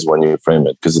the edges when you frame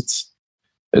it, because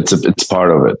it's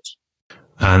part of it.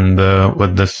 And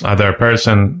with this other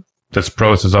person, this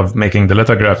process of making the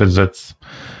lithograph, is it,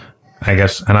 I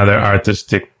guess, another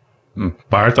artistic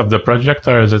part of the project,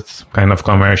 or is it kind of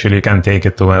commercial? You can take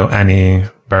it to any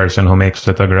person who makes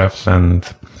lithographs, and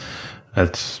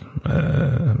it's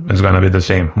going to be the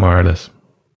same, more or less.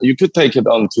 You could take it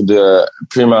on to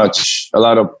pretty much a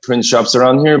lot of print shops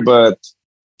around here, but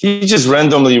he just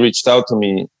randomly reached out to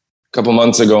me a couple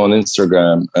months ago on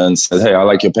Instagram and said, "Hey, I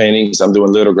like your paintings. I'm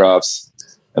doing lithographs,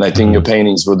 and I think your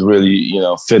paintings would really,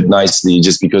 fit nicely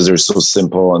just because they're so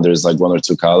simple and there's one or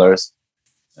two colors."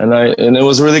 And it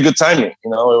was really good timing. It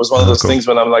was one of those things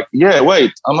when I'm like, yeah,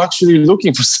 wait, I'm actually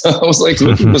looking for I was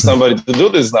looking for somebody to do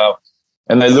this now.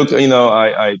 And I look,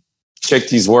 I checked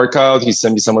his workout. He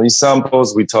sent me some of his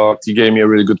samples. We talked. He gave me a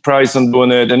really good price on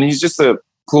doing it. And he's just a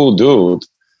cool dude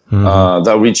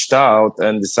that reached out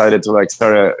and decided to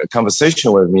start a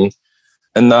conversation with me.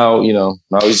 And now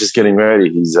he's just getting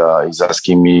ready. He's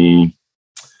asking me,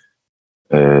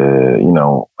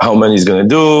 how many he's going to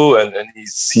do. And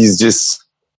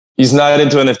he's not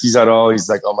into NFTs at all. He's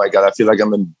like, oh my God, I feel like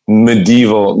I'm in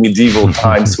medieval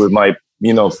times with my,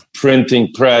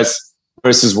 printing press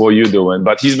versus what you're doing.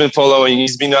 But he's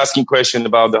been asking questions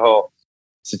about the whole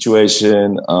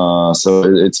situation. So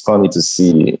it's funny to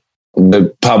see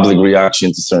the public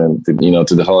reaction to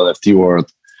the whole NFT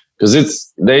world,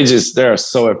 because they are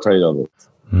so afraid of it.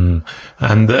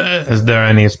 And is there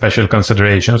any special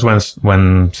considerations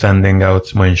when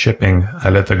shipping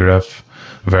a lithograph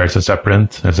versus a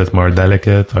print? Is it more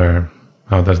delicate, or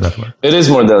how does that work? It is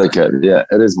more delicate. Yeah,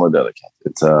 it is more delicate.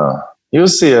 It's you'll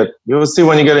see it. You'll see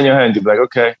when you get in your hand. You'll be like,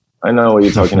 okay, I know what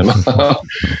you're talking about.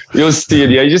 You'll see it.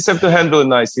 Yeah, you just have to handle it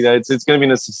nicely. It's going to be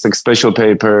in a special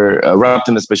paper, wrapped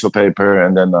in a special paper,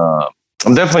 and then I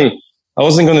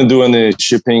wasn't going to do any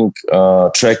shipping,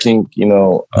 tracking,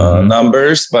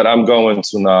 numbers, but I'm going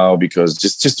to now, because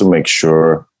just to make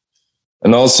sure.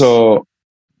 And also,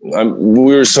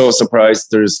 we were so surprised.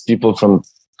 There's people from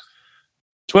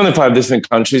 25 different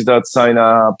countries that sign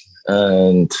up,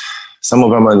 and some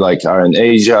of them are in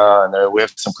Asia, and we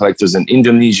have some collectors in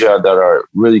Indonesia that are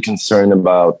really concerned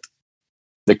about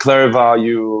the Claire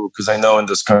value, because I know in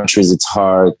those countries it's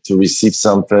hard to receive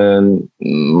something.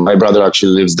 My brother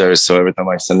actually lives there, so every time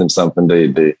I send him something,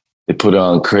 they put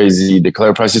on crazy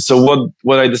declare prices. So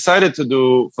what I decided to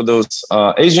do for those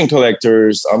Asian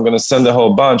collectors, I'm going to send a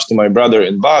whole bunch to my brother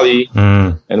in Bali,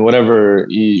 and whatever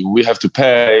we have to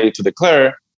pay to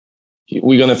declare,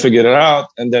 we're going to figure it out.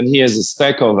 And then he has a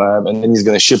stack of them, and then he's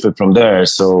going to ship it from there.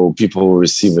 So people will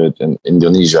receive it in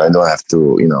Indonesia. I don't have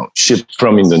to, ship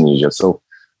from Indonesia. So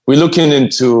we're looking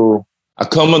into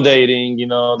accommodating,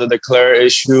 the declare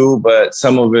issue, but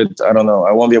some of it, I don't know.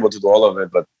 I won't be able to do all of it,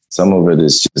 but some of it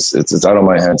is just, it's out of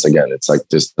my hands again. It's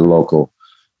just the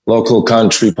local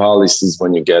country policies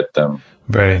when you get them.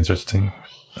 Very interesting.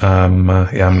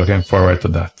 I'm looking forward to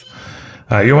that.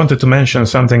 You wanted to mention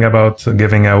something about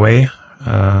giving away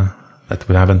that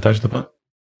we haven't touched upon?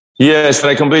 Yes,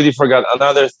 I completely forgot.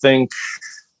 Another thing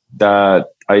that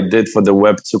I did for the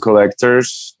Web2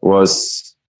 collectors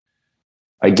was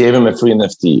I gave him a free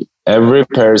NFT. Every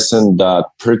person that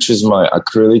purchased my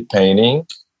acrylic painting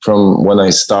from when I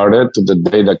started to the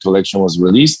day that collection was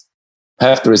released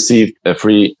have to receive a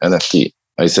free NFT.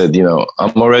 I said, it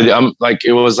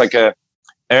was like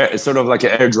sort of like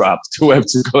an airdrop to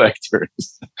Web2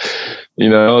 collectors.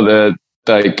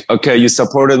 Okay, you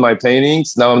supported my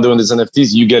paintings. Now I'm doing these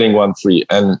NFTs. You're getting one free.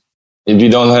 And if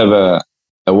you don't have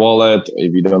a wallet,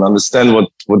 if you don't understand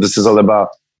what this is all about,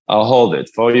 I'll hold it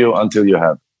for you until you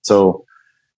have it. So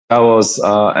that was,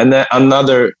 and then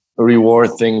another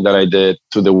reward thing that I did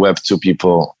to the Web2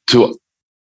 people, to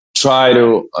try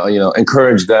to,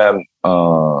 encourage them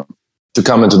to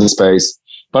come into the space,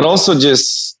 but also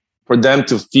just for them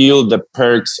to feel the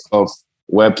perks of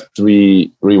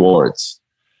Web3 rewards.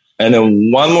 And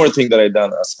then one more thing that I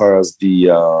done as far as the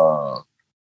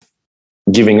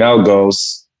giving out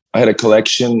goes, I had a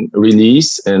collection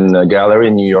release in a gallery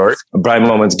in New York, a Bright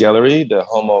Moments Gallery, the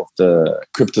home of the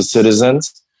crypto citizens.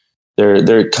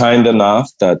 They're kind enough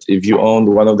that if you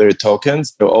own one of their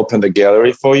tokens, they'll open the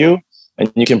gallery for you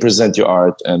and you can present your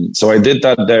art. And so I did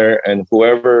that there, and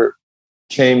whoever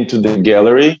came to the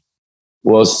gallery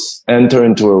was entered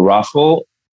into a raffle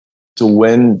to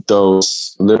win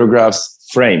those lithographs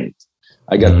framed.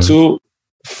 I got 2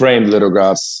 framed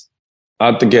lithographs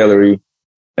at the gallery,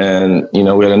 and we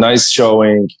had a nice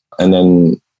showing, and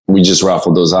then we just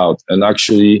raffled those out. And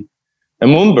actually, a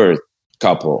Moonbird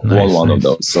couple won one of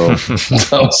those. So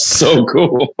that was so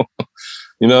cool.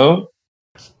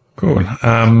 Cool.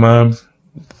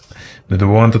 Do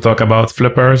you want to talk about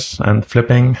flippers and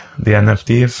flipping the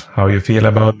NFTs? How you feel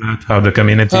about that? How the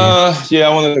community? Yeah,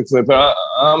 I wanted to flip.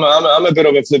 I'm a bit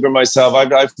of a flipper myself.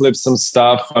 I flipped some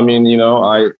stuff. I mean,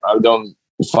 I don't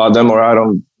follow them, or I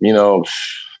don't.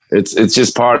 It's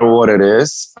just part of what it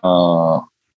is.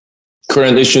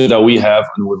 Current issue that we have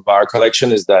with our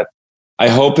collection is that I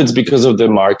hope it's because of the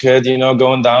market,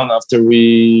 going down after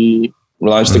we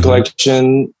launched the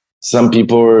collection. Some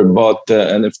people bought the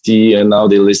NFT and now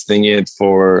they're listing it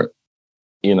for,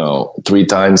 3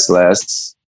 times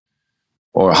less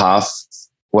or half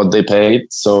what they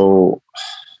paid. So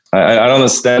I don't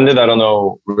understand it. I don't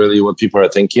know really what people are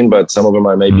thinking, but some of them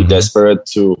are maybe desperate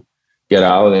to get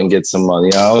out and get some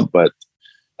money out. But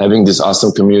having this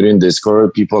awesome community in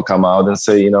Discord, people come out and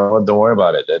say, don't worry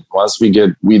about it. That once we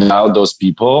weed out those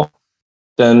people,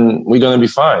 then we're going to be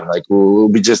fine. Like we'll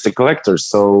be just the collectors.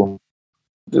 So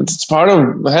it's part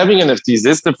of having NFTs.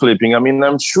 It's the flipping. I mean,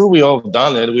 I'm sure we all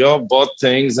done it. We all bought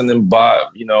things and then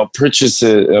purchase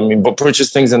it.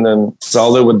 Purchase things and then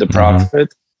sell it with the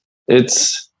profit.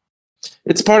 It's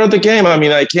part of the game. I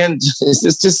mean, I can't.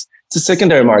 It's a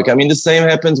secondary market. I mean, the same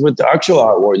happens with the actual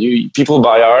artwork. People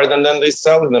buy art and then they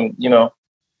sell them.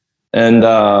 And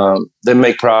they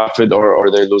make profit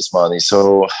or they lose money.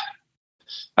 So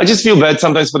I just feel bad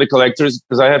sometimes for the collectors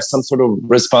because I have some sort of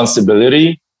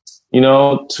responsibility.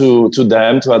 To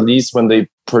them, to at least when they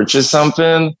purchase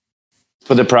something,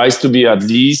 for the price to be at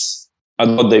least at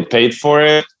what they paid for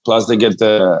it, plus they get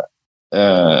the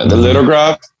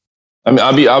lithograph. I mean,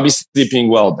 I'll be sleeping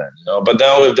well then, But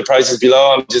now if the price is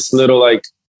below, I'm just I'm a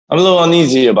little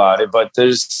uneasy about it. But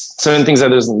there's certain things that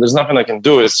there's nothing I can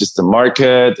do. It's just the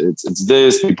market. It's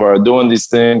this. People are doing these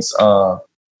things. I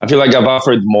feel like I've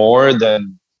offered more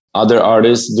than other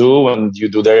artists do. When you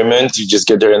do their mint, you just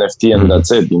get their NFT and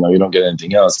that's it. You don't get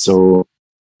anything else. So,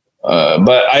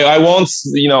 but I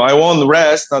won't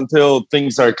rest until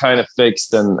things are kind of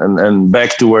fixed and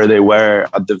back to where they were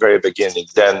at the very beginning.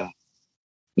 Then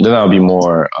I'll be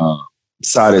more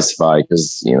satisfied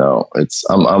because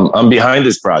I'm behind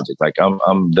this project. Like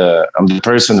I'm the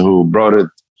person who brought it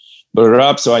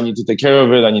up. So I need to take care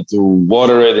of it. I need to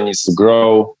water it. It needs to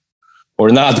grow. Or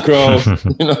not grow,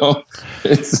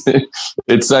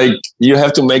 It's like you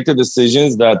have to make the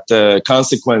decisions that the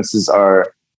consequences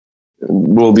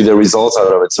will be the results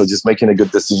out of it. So just making the good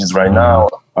decisions right now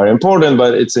are important,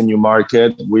 but it's a new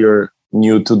market. We're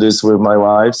new to this with my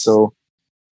wife. So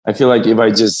I feel like if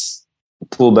I just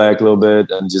pull back a little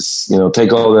bit and just,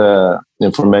 take all the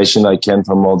information I can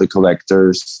from all the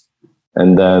collectors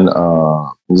and then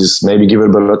just maybe give it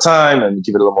a bit of time and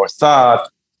give it a little more thought,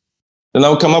 then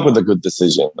I'll come up with a good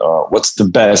decision. What's the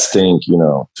best thing,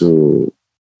 to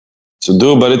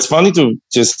do? But it's funny to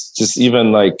just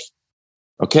even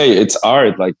okay, it's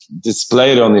art. Like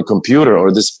display it on your computer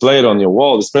or display it on your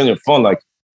wall, display it on your phone. Like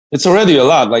it's already a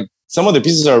lot. Like some of the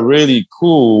pieces are really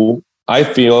cool. I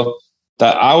feel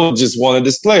that I would just want to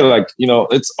display.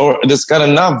 It's got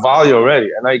enough value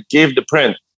already. And I gave the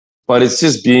print, but it's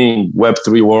just being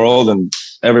Web3 world and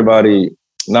everybody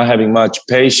not having much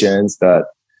patience that.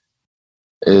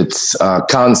 It's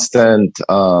constant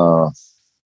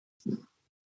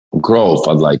growth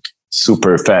at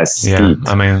super fast speed. Yeah,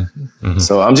 I mean,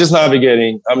 so I'm just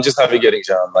navigating, John. I'm just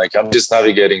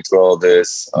navigating through all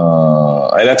this,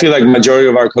 and I feel like majority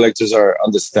of our collectors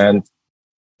understand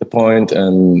the point,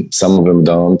 and some of them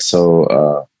don't.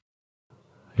 So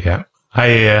yeah,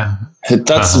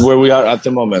 that's where we are at the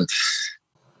moment.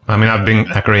 I mean, I've been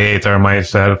a creator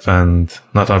myself, and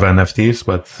not of NFTs,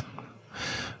 but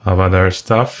of other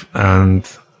stuff. And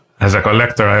as a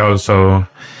collector, I also,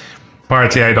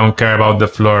 partly I don't care about the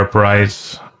floor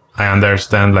price. I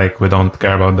understand we don't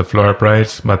care about the floor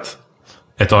price, but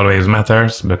it always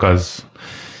matters, because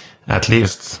at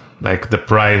least like the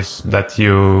price that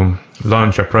you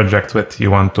launch a project with,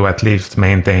 you want to at least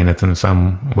maintain it in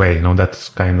some way. That's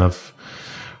kind of,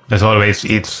 it always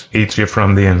eats you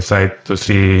from the inside to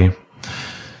see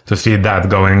that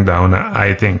going down.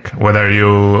 I think whether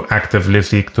you actively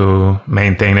seek to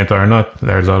maintain it or not,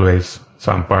 there's always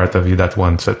some part of you that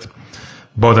wants it,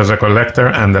 both as a collector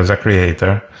and as a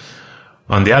creator.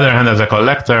 On the other hand, as a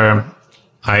collector,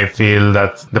 I feel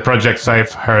that the projects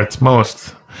I've hurt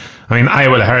most, I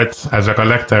will hurt as a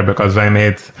collector because I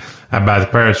made a bad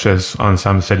purchase on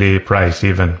some silly price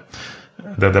even.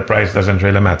 The price doesn't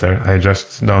really matter. I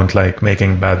just don't like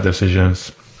making bad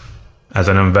decisions as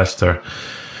an investor.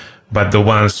 But the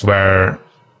ones where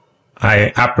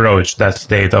I approach that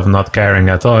state of not caring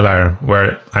at all are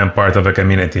where I'm part of a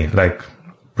community. Like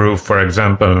Proof, for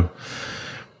example,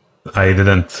 I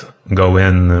didn't go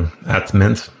in at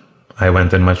mint. I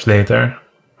went in much later.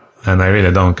 And I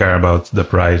really don't care about the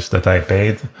price that I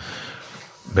paid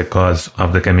because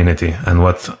of the community and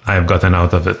what I've gotten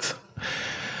out of it.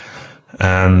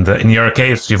 And in your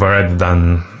case, you've already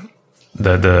done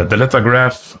the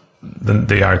lithograph.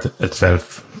 The art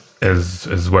itself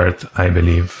is worth, I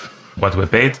believe, what we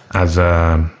paid as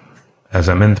a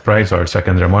mint price or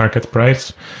secondary market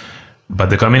price. But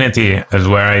the community is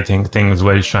where I think things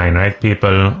will shine, right?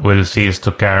 People will cease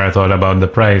to care at all about the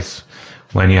price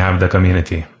when you have the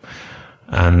community.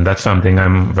 And that's something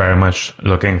I'm very much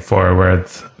looking forward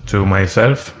to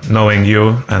myself, knowing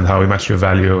you and how much you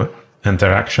value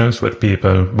interactions with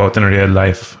people, both in real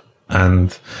life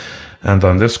and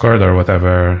on Discord or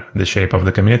whatever the shape of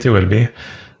the community will be.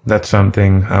 That's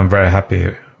something I'm very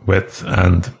happy with.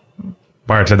 And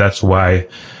partly that's why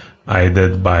I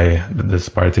did buy this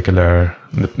particular,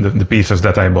 the pieces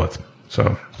that I bought.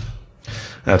 So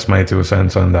that's my 2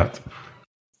 cents on that.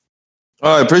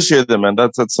 Oh, I appreciate it, man.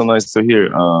 That's so nice to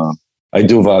hear. I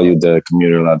do value the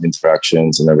community lab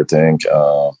interactions and everything.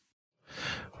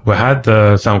 We had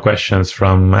some questions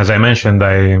from, as I mentioned,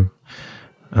 I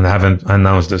haven't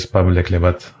announced this publicly,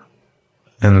 but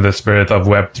in the spirit of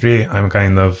Web3, I'm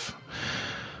kind of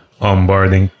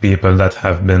onboarding people that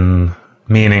have been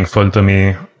meaningful to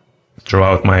me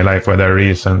throughout my life, whether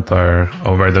recent or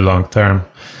over the long term.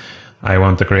 I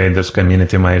want to create this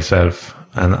community myself.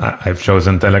 And I've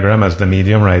chosen Telegram as the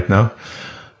medium right now.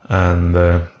 And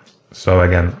so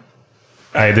again,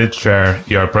 I did share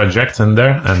your project in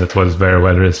there and it was very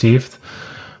well received.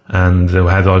 And we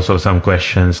had also some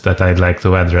questions that I'd like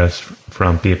to address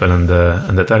from people in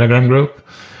the Telegram group.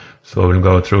 So we'll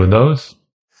go through those.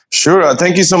 Sure.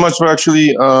 Thank you so much for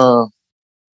actually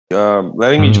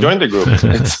letting me join the group.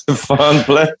 It's a fun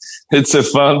place. It's a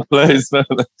fun place.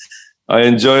 I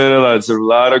enjoy it a lot. It's a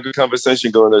lot of good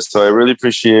conversation going there. So I really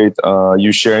appreciate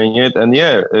you sharing it. And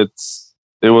yeah,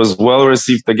 it was well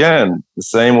received again. The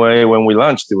same way when we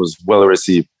launched, it was well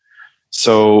received.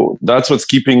 So that's what's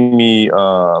keeping me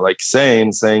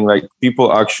saying like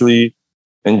people actually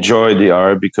enjoy the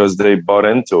art because they bought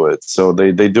into it. So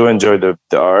they do enjoy the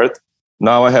art.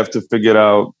 Now I have to figure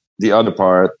out the other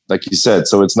part, like you said.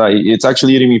 So it's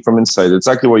actually eating me from inside. It's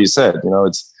exactly what you said.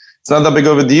 It's not that big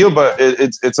of a deal, but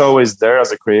it's always there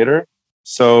as a creator.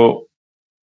 So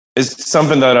it's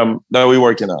something that we're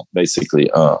working on, basically.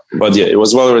 But yeah, it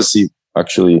was well received,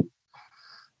 actually.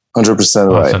 100%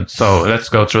 right. Awesome. So let's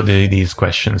go through these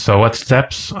questions. So what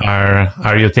steps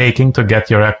are you taking to get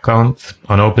your account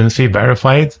on OpenSea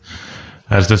verified,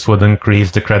 as this would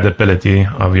increase the credibility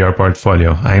of your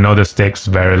portfolio? I know this takes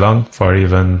very long for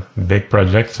even big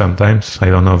projects sometimes. I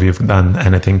don't know if you've done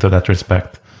anything to that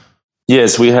respect.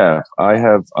 Yes, we have. I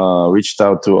have reached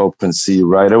out to OpenSea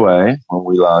right away when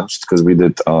we launched, because we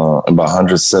did about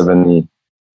 170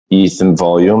 ETH in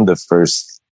volume the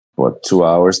first 2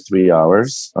 hours, 3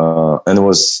 hours, and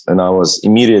I was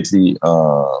immediately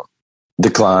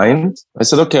declined. I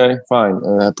said, okay, fine.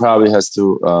 It probably has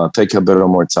to take a bit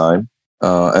more time.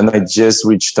 And I just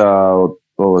reached out.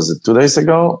 What was it? 2 days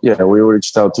ago? Yeah, we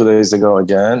reached out 2 days ago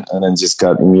again, and then just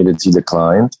got immediately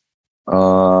declined.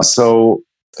 So.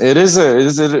 It is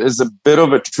a bit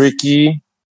of a tricky,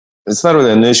 it's not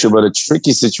really an issue, but a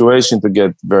tricky situation to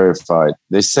get verified.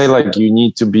 They say like you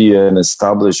need to be an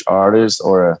established artist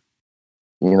or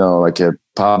like a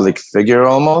public figure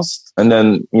almost. And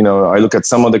then, I look at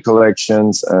some of the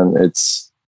collections and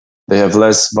they have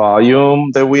less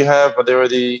volume than we have, but they're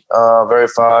already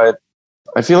verified.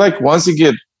 I feel like once you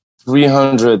get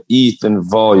 300 ETH in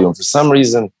volume, for some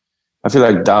reason, I feel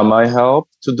like that might help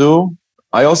to do.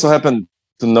 I also happen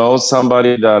to know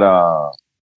somebody that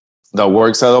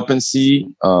works at OpenSea.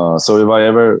 So if I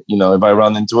ever, if I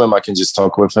run into him, I can just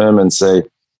talk with him and say,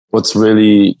 what's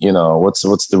really,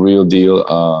 what's the real deal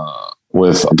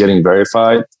with getting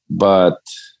verified. But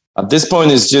at this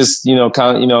point, it's just,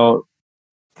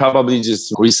 probably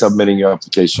just resubmitting your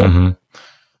application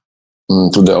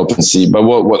to the OpenSea. But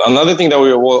what another thing that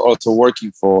we were also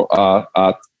working for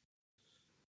at,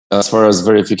 as far as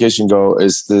verification go,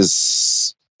 is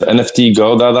this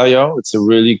NFTgo.io. It's a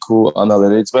really cool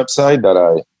analytics website that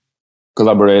I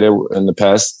collaborated in the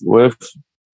past with.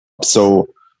 So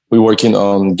we're working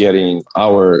on getting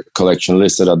our collection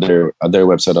listed at their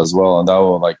website as well, and that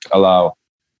will allow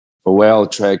for whale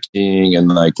tracking and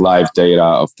live data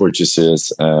of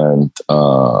purchases and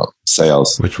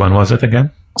sales. Which one was it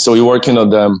again? So we're working on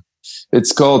them.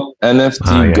 It's called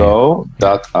NFTgo.io.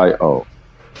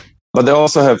 But they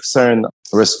also have certain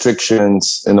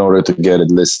restrictions in order to get it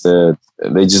listed.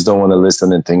 They just don't want to list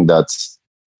anything that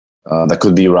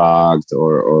could be rogged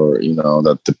or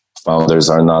that the founders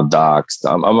are not doxxed.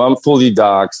 I'm fully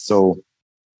doxxed, so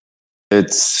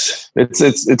it's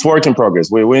work in progress.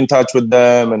 We're in touch with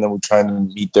them, and then we're trying to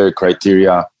meet their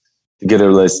criteria to get it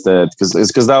listed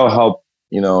because that will help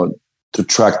to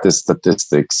track the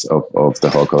statistics of the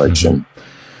whole collection.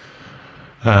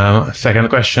 Second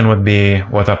question would be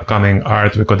what upcoming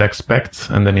art we could expect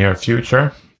in the near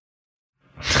future.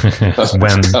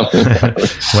 when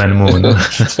Moon?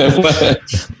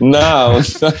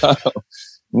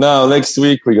 No, next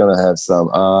week we're gonna have some.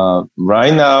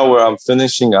 Right now, where I'm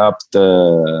finishing up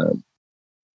the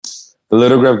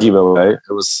lithograph giveaway.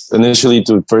 It was initially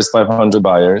to first 500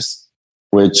 buyers,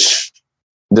 which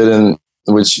not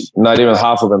even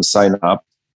half of them signed up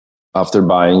after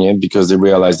buying it because they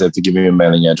realized they have to give me a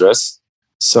mailing address.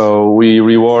 So we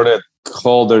rewarded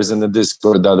holders in the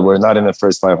Discord that were not in the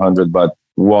first 500 but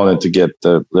wanted to get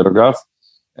the lithograph.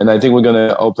 And I think we're going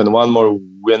to open one more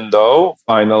window,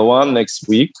 final one, next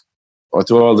week, or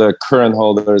to all the current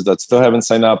holders that still haven't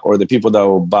signed up or the people that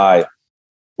will buy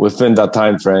within that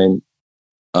time frame,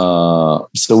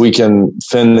 so we can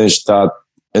finish that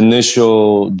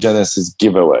initial Genesis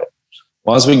giveaway.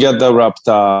 Once we get that wrapped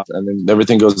up and then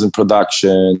everything goes in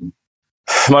production,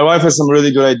 my wife has some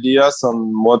really good ideas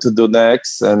on what to do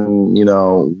next and,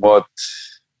 what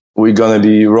we're going to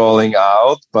be rolling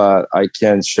out, but I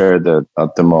can't share that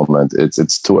at the moment.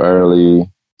 It's too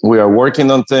early. We are working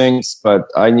on things, but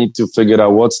I need to figure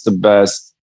out what's the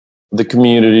best for the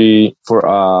community, for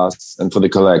us, and for the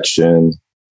collection.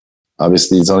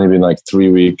 Obviously, it's only been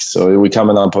 3 weeks, so we're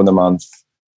coming up on a month.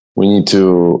 We need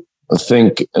to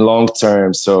think long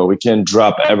term, so we can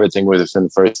drop everything within the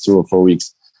first 2 or 4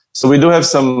 weeks. So we do have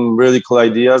some really cool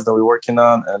ideas that we're working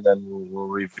on, and then we'll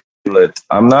reveal it.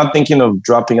 I'm not thinking of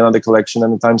dropping another collection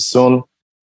anytime soon.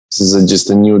 This is just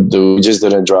a new do. We just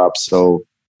didn't drop, so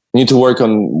we need to work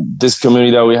on this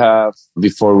community that we have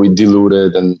before we dilute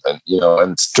it and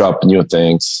drop new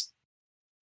things.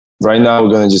 Right now, we're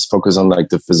gonna just focus on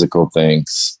the physical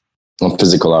things. On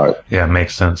physical art. Yeah,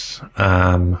 makes sense.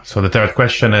 So the third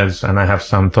question is, and I have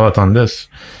some thought on this,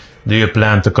 do you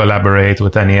plan to collaborate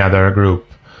with any other group?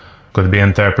 Could be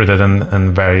interpreted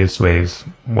in various ways.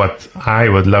 What I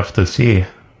would love to see,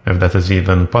 if that is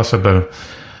even possible,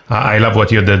 I love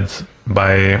what you did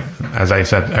by, as I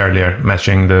said earlier,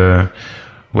 matching the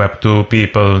Web 2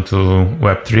 people to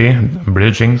Web 3,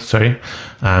 bridging,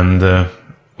 and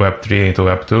Web 3 to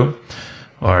Web 2.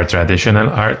 Or traditional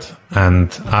art.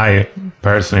 And I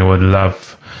personally would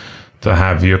love to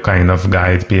have you kind of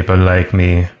guide people like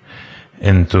me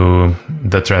into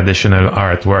the traditional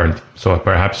art world. So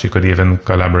perhaps you could even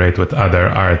collaborate with other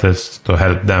artists to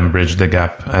help them bridge the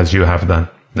gap as you have done.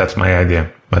 That's my idea.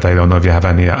 But I don't know if you have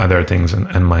any other things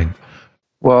in mind.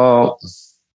 Well,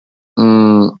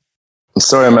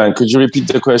 sorry, man. Could you repeat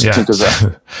the question? Yeah.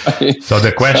 So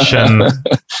the question,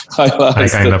 I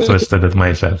kind of twisted it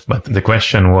myself, but the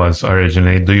question was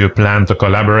originally, do you plan to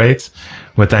collaborate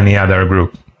with any other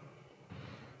group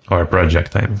or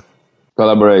project?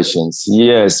 Collaborations.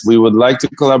 Yes, we would like to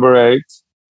collaborate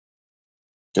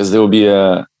because there will be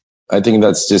I think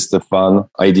that's just a fun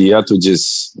idea to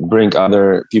just bring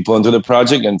other people into the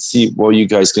project and see what you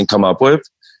guys can come up with.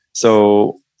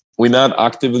 So we're not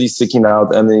actively seeking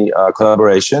out any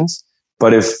collaborations,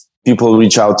 but if people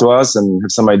reach out to us and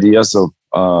have some ideas of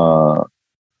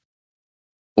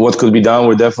what could be done,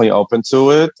 we're definitely open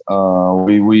to it.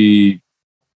 We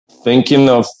thinking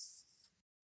of,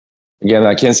 again,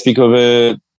 I can't speak of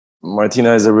it. Martina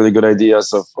has a really good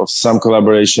ideas of some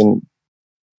collaboration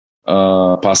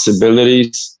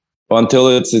possibilities. Until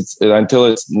it's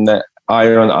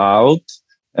ironed out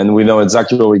and we know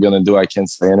exactly what we're going to do, I can't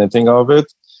say anything of it.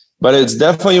 But it's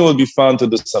definitely will be fun to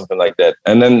do something like that.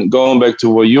 And then going back to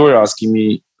what you were asking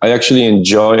me, I actually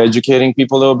enjoy educating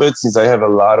people a little bit since I have a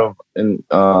lot of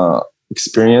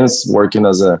experience working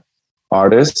as an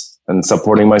artist and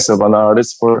supporting myself as an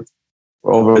artist for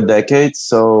over a decade.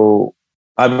 So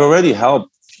I've already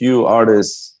helped few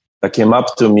artists that came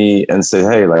up to me and say,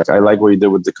 "Hey, like I like what you did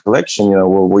with the collection. You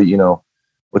know,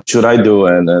 what should I do,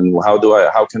 and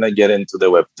how can I get into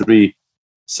the Web3?"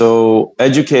 So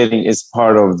educating is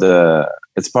part of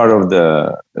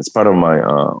my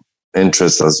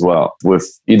interest as well.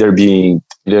 With either being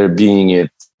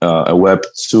it a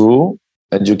Web2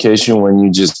 education when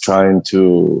you're just trying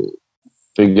to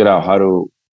figure out how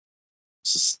to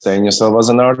sustain yourself as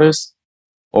an artist,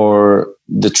 or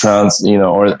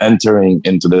or entering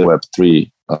into the Web3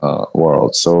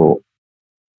 world. So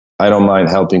I don't mind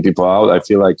helping people out. I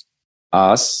feel like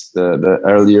us, the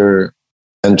earlier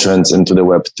entrants into the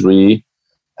Web3,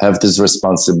 have this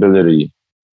responsibility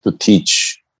to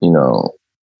teach, the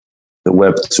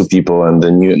Web2 people and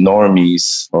the new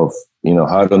normies of,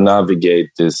 how to navigate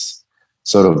this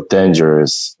sort of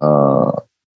dangerous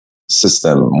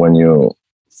system when you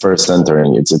first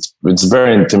entering. It's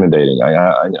very intimidating.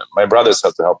 My brothers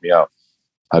have to help me out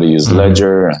how to use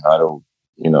Ledger and how to,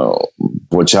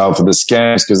 watch out for the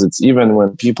scams, because it's even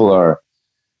when people are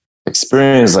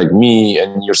experienced like me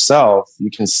and yourself, you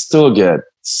can still get,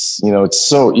 it's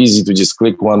so easy to just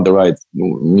click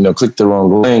click the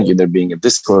wrong link, either being a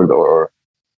Discord or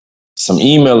some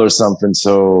email or something.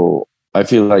 So I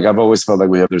feel like I've always felt like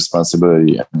we have the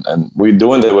responsibility, and we're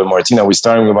doing that with Martina. We're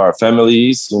starting with our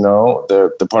families,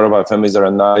 the part of our families that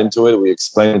are not into it. We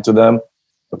explain it to them.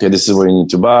 Okay, this is what you need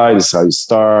to buy. This is how you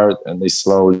start. And they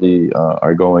slowly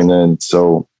are going in.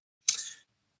 So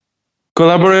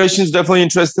collaboration is definitely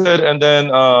interested. And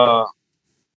then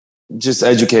just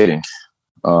educating.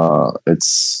 I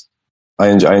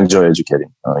enjoy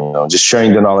educating, just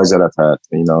sharing the knowledge that I've had.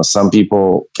 Some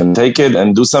people can take it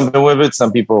and do something with it.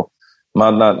 Some people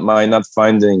might not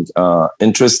finding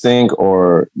interesting,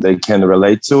 or they can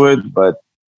relate to it, but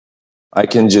I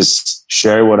can just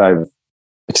share what I've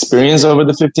experienced over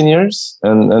the 15 years,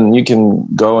 and you can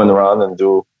go and run and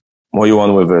do what you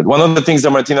want with it. One of the things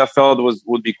that Martina felt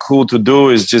would be cool to do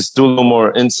is just do a little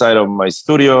more inside of my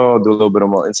studio, do a little bit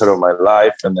more inside of my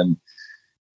life, and then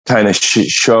kind of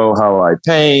show how I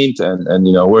paint and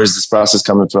where's this process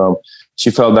coming from. She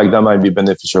felt like that might be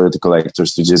beneficial to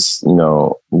collectors to just,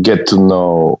 get to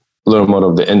know a little more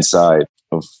of the inside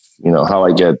of,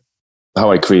 how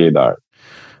I create art.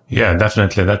 Yeah,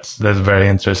 definitely. That's very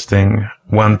interesting.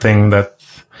 One thing that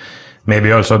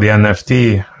maybe also the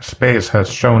NFT space has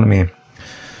shown me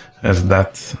is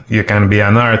that you can be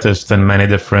an artist in many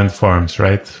different forms,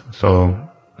 right? So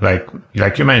like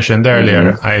you mentioned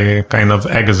earlier, I kind of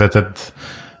exited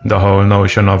the whole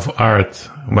notion of art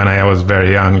when I was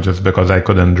very young, just because I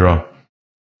couldn't draw.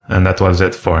 And that was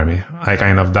it for me. I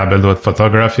kind of dabbled with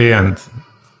photography, and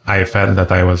I felt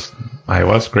that I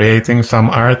was creating some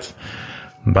art.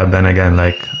 But then again,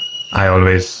 I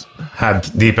always had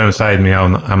deep inside me,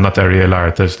 I'm not a real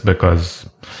artist, because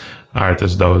art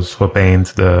is those who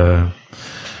paint the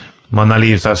Mona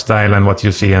Lisa style and what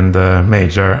you see in the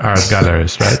major art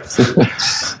galleries, right?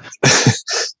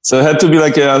 So it had to be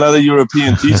like another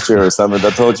European teacher or something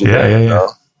that told you that. Yeah.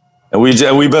 And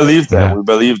we believe them. Yeah. We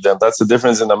believe them. That's the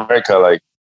difference in America. Like,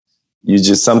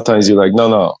 sometimes you're like,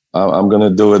 no, I'm going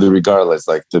to do it regardless.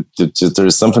 Like,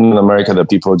 there's something in America that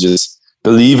people just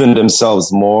believe in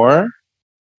themselves more.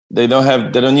 They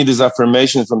don't need this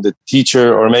affirmation from the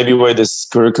teacher, or maybe where this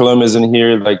curriculum isn't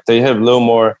here. Like, they have a little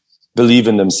more believe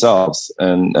in themselves,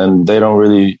 and they don't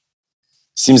really.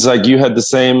 Seems like you had the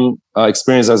same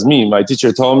experience as me. My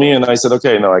teacher told me, and I said,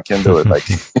 okay, no, I can't do it. Like,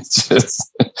 it's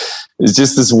just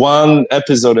this one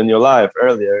episode in your life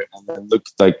earlier, and then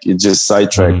looked like it just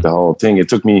sidetracked the whole thing. It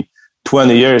took me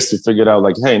 20 years to figure out,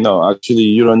 like, hey, no, actually,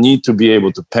 you don't need to be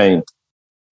able to paint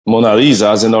Mona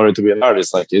Lisas in order to be an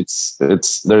artist. Like,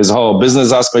 there's a whole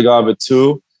business aspect of it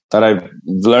too that I've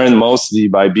learned mostly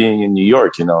by being in New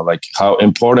York. Like how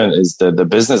important is the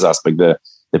business aspect.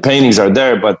 The paintings are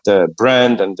there, but the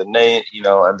brand and the name,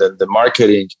 and then the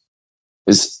marketing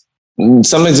is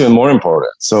sometimes even more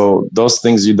important. So those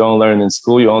things you don't learn in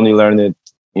school, you only learn it,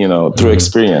 through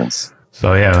experience.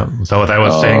 So yeah. So what I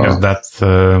was saying is that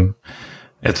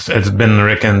it's been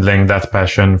rekindling that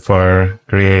passion for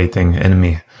creating in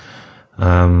me.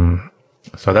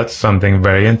 So that's something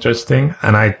very interesting.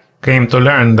 And I came to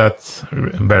learn that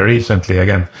very recently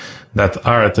again, that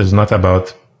art is not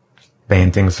about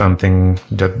painting something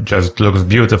that just looks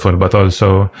beautiful, but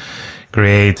also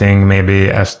creating maybe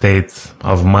a state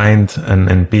of mind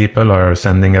in people, or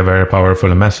sending a very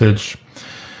powerful message.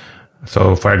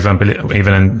 So, for example,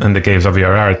 even in the case of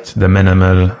your art, the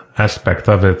minimal aspect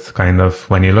of it, kind of,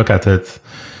 when you look at it,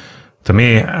 to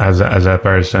me, as a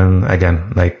person,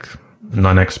 again, like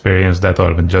non-experienced at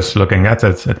all, but just looking at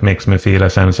it, it makes me feel a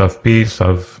sense of peace,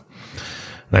 of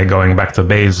like going back to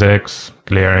basics,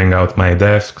 clearing out my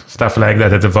desk, stuff like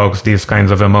that. It evokes these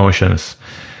kinds of emotions,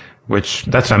 which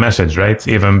that's a message, right?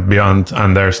 Even beyond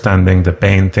understanding the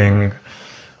painting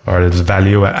or its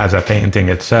value as a painting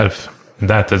itself.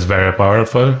 That is very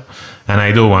powerful. And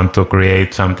I do want to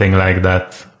create something like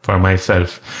that for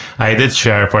myself. I did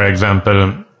share, for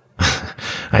example,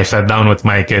 I sat down with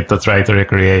my kid to try to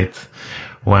recreate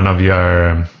one of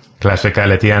your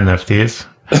Classicality NFTs.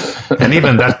 And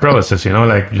even that process, you know,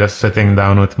 like just sitting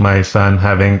down with my son,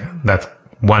 having that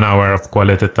 1 hour of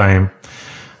quality time.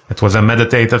 It was a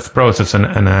meditative process in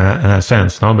a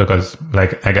sense, no? Because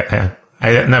like I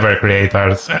never create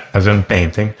art as in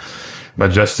painting.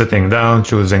 But just sitting down,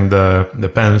 choosing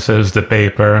the pencils, the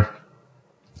paper,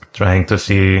 trying to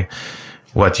see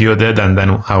what you did and then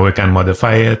how we can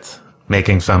modify it,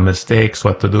 making some mistakes,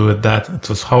 what to do with that. It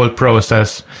was a whole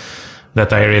process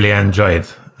that I really enjoyed.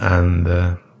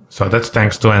 And so that's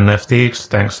thanks to NFTs,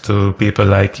 thanks to people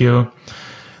like you.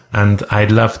 And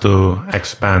I'd love to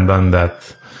expand on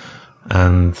that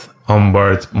and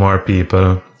onboard more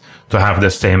people to have the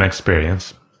same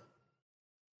experience.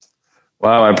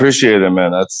 Wow, I appreciate it,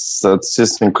 man. That's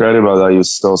just incredible that you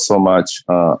saw so much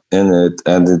in it,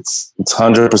 and it's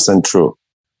 100% true.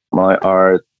 My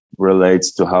art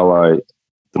relates to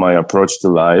my approach to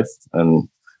life, and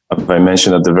as I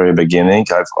mentioned at the very beginning,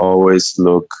 I've always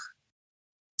looked.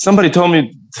 Somebody told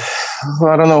me,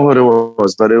 I don't know what it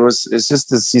was, but it's just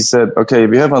this. He said, okay,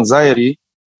 if you have anxiety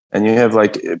and you have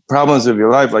like problems with your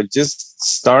life, like just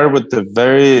start with the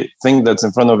very thing that's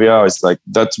in front of your eyes. Like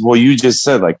that's what you just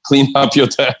said, like clean up your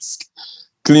desk,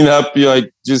 clean up your,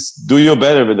 like just do your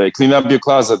bed every day, clean up your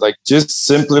closet, like just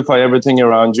simplify everything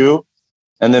around you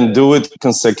and then do it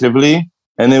consecutively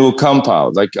and it will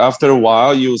compound. Like after a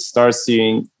while, you'll start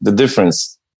seeing the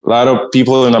difference. A lot of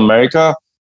people in America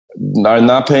are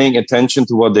not paying attention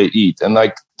to what they eat. And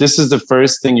like, this is the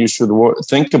first thing you should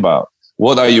think about.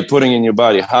 What are you putting in your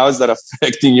body? How is that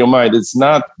affecting your mind? It's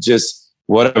not just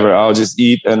whatever, I'll just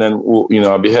eat and then, you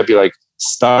know, I'll be happy. Like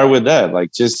start with that.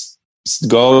 Like just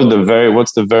go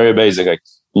what's the very basic? Like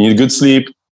you need good sleep.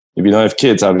 If you don't have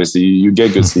kids, obviously you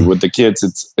get good sleep. With the kids,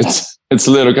 it's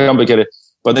a little complicated,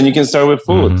 but then you can start with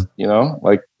food, you know,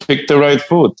 like pick the right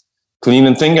food, clean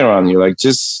and think around you. Like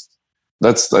just,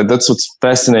 that's what's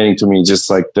fascinating to me. Just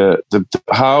like the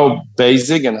how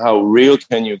basic and how real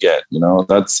can you get, you know,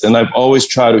 and I've always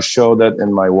tried to show that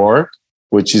in my work,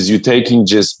 which is you taking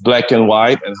just black and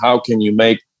white and how can you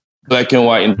make black and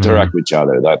white interact with each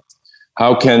other? That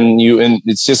how can you, and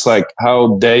it's just like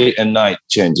how day and night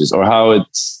changes or how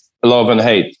it's love and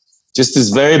hate. Just these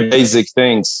very basic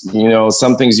things, you know,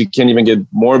 some things you can't even get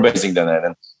more basic than that.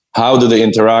 And how do they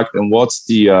interact and what's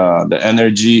the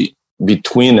energy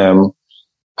between them?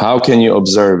 How can you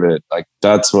observe it? Like,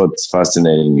 that's what's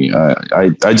fascinating me.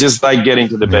 I just like getting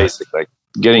to the basic, like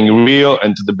getting real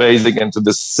and to the basic and to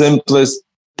the simplest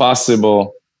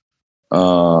possible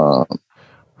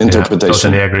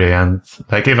interpretation. Totally agree. And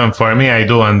like, even for me, I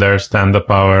do understand the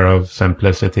power of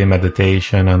simplicity,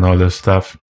 meditation and all this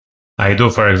stuff. I do,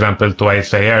 for example,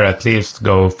 twice a year at least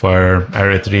go for a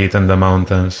retreat in the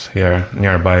mountains here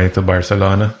nearby to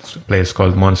Barcelona. It's a place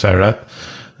called Montserrat.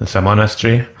 It's a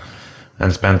monastery,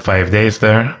 and spend 5 days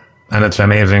there. And it's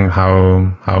amazing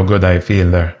how good I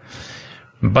feel there.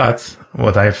 But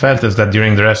what I felt is that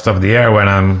during the rest of the year, when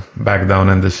I'm back down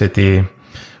in the city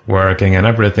working and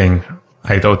everything,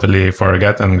 I totally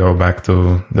forget and go back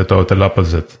to the total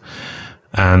opposite.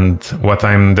 And what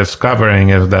I'm discovering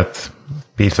is that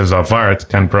pieces of art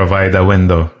can provide a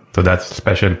window to that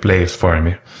special place for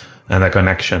me and a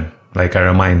connection, like a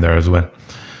reminder as well.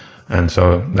 And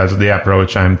so that's the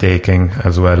approach I'm taking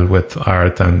as well with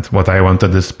art and what I want to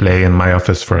display in my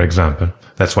office, for example.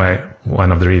 That's why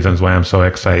one of the reasons why I'm so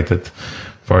excited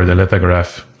for the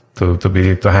lithograph to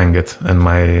hang it in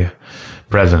my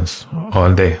presence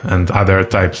all day, and other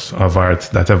types of art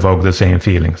that evoke the same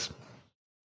feelings.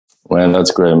 Man,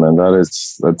 that's great, man.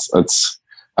 That's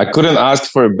I couldn't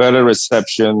ask for a better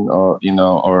reception or, you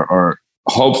know, or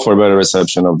hope for a better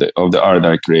reception of the art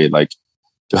that I create. Like,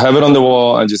 to have it on the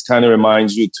wall and just kind of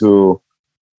reminds you to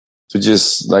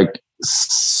just like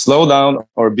slow down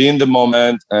or be in the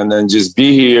moment and then just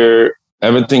be here.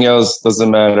 Everything else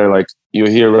doesn't matter. Like, you're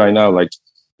here right now, like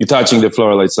you're touching the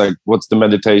floor. Like, it's like, what's the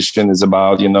meditation is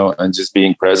about, you know, and just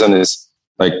being present is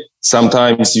like,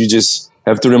 sometimes you just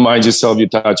have to remind yourself you're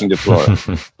touching the floor.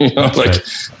 Like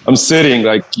I'm sitting,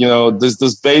 like, there's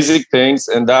those basic things,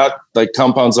 and that like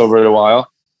compounds over a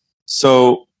while.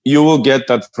 So you will get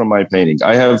that from my painting.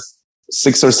 I have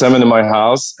 6 or 7 in my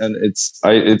house, and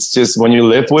it's just when you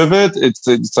live with it,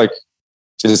 it's like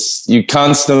just you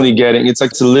constantly getting. It's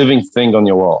like it's a living thing on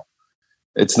your wall.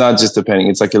 It's not just a painting.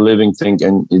 It's like a living thing,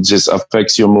 and it just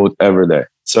affects your mood every day.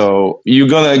 So you're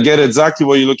gonna get exactly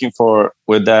what you're looking for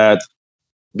with that,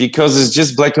 because it's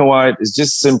just black and white. It's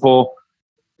just simple.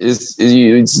 It's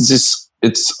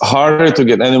harder to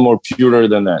get any more purer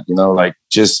than that. Like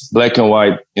just black and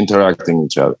white interacting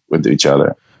with each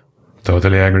other.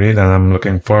 Totally agreed, and I'm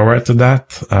looking forward to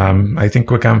that. I think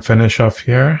we can finish off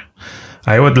here.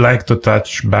 I would like to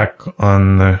touch back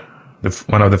on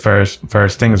one of the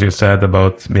first things you said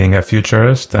about being a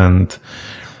futurist and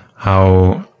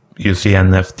how you see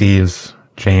NFTs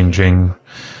changing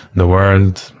the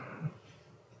world.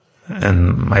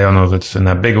 And I don't know if it's in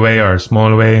a big way or a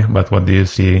small way, but what do you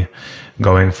see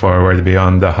going forward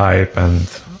beyond the hype and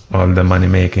all the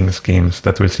money-making schemes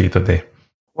that we see today?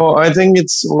 Well, I think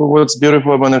what's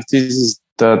beautiful about NFTs is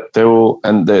that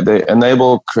they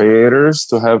enable creators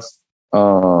to have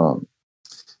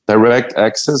direct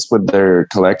access with their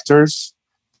collectors.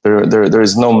 There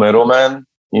is no middleman.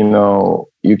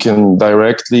 You can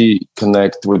directly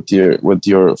connect with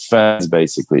your fans.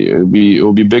 Basically, it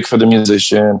will be big for the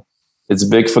musician. It's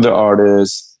big for the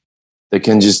artist. They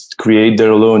can just create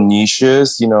their little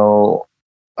niches.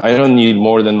 I don't need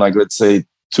more than let's say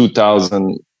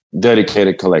 2,000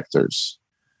 dedicated collectors.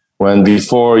 When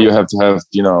before you have to have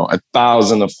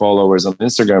 1,000 of followers on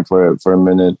Instagram for a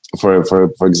minute, for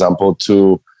example,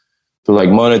 to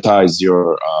monetize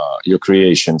your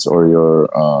creations or your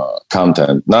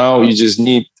content. Now you just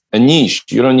need a niche.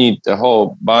 You don't need a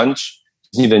whole bunch.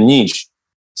 You need a niche.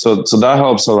 So that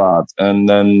helps a lot. And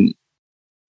then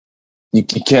you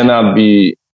cannot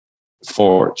be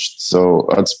forged. So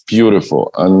that's beautiful.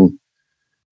 And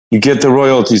you get the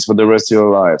royalties for the rest of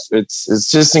your life. It's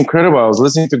just incredible. I was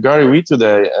listening to Gary Vee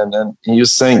today, and he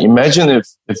was saying, imagine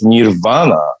if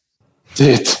Nirvana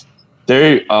did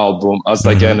their album as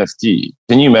like NFT.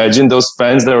 Can you imagine those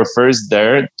fans that were first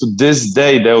there? To this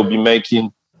day, they were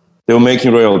making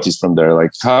royalties from there.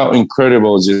 Like how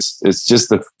incredible! It's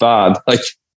just a thought. Like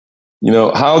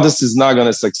how this is not going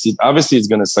to succeed. Obviously, it's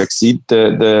going to succeed.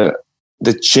 The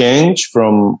change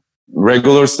from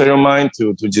regular stereo mind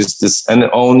to just this and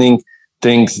owning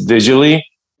things digitally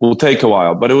will take a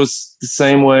while. But it was the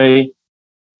same way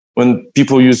when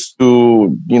people used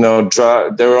to,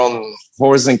 drive their own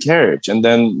horse and carriage, and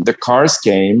then the cars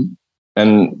came,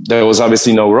 and there was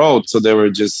obviously no road, so they were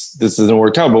just, this doesn't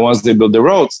work out. But once they built the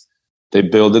roads, they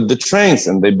built the trains,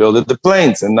 and they built the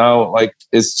planes, and now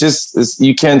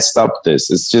you can't stop this.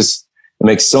 It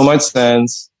makes so much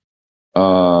sense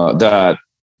that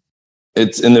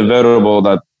it's inevitable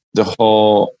that the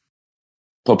whole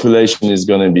population is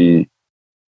going to be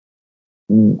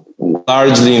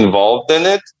largely involved in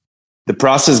it. The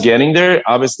process getting there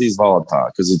obviously is volatile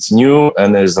because it's new,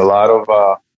 and there's a lot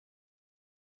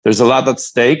at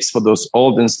stakes for those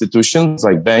old institutions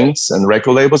like banks and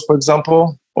record labels, for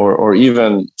example, or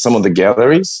even some of the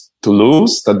galleries to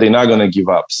lose, that they're not going to give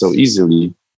up so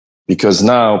easily, because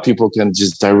now people can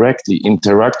just directly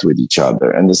interact with each other.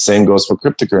 And the same goes for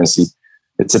cryptocurrency.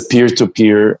 It's a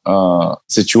peer-to-peer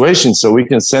situation, so we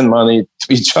can send money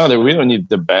to each other. We don't need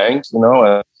the bank,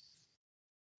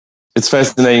 It's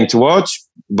fascinating to watch,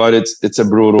 but it's a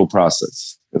brutal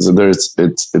process. It's a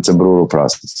brutal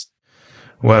process.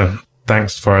 Well,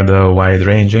 thanks for the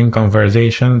wide-ranging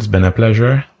conversation. It's been a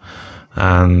pleasure.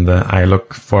 And I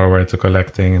look forward to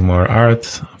collecting more art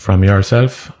from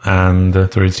yourself and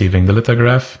to receiving the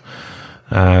lithograph.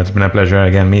 It's been a pleasure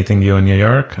again meeting you in New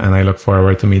York, and I look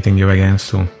forward to meeting you again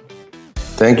soon.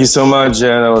 Thank you so much,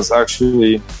 Jen. It was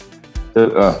actually,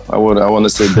 I want to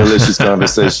say delicious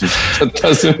conversation. That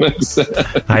doesn't make sense.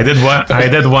 I did want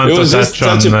to touch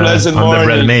on the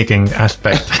bread making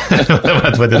aspect,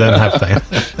 but we didn't have time.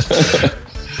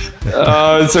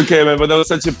 It's okay, man. But that was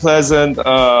such a pleasant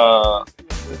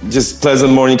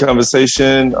morning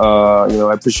conversation.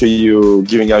 I appreciate you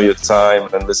giving out your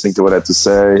time and listening to what I had to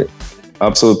say.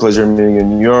 Absolute pleasure meeting you in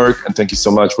New York, and thank you so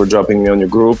much for dropping me on your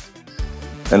group.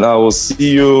 And I will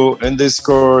see you in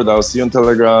Discord. I'll see you on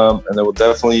Telegram, and I will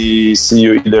definitely see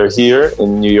you either here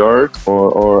in New York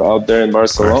or out there in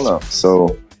Barcelona.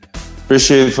 So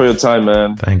appreciate it for your time,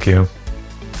 man. Thank you.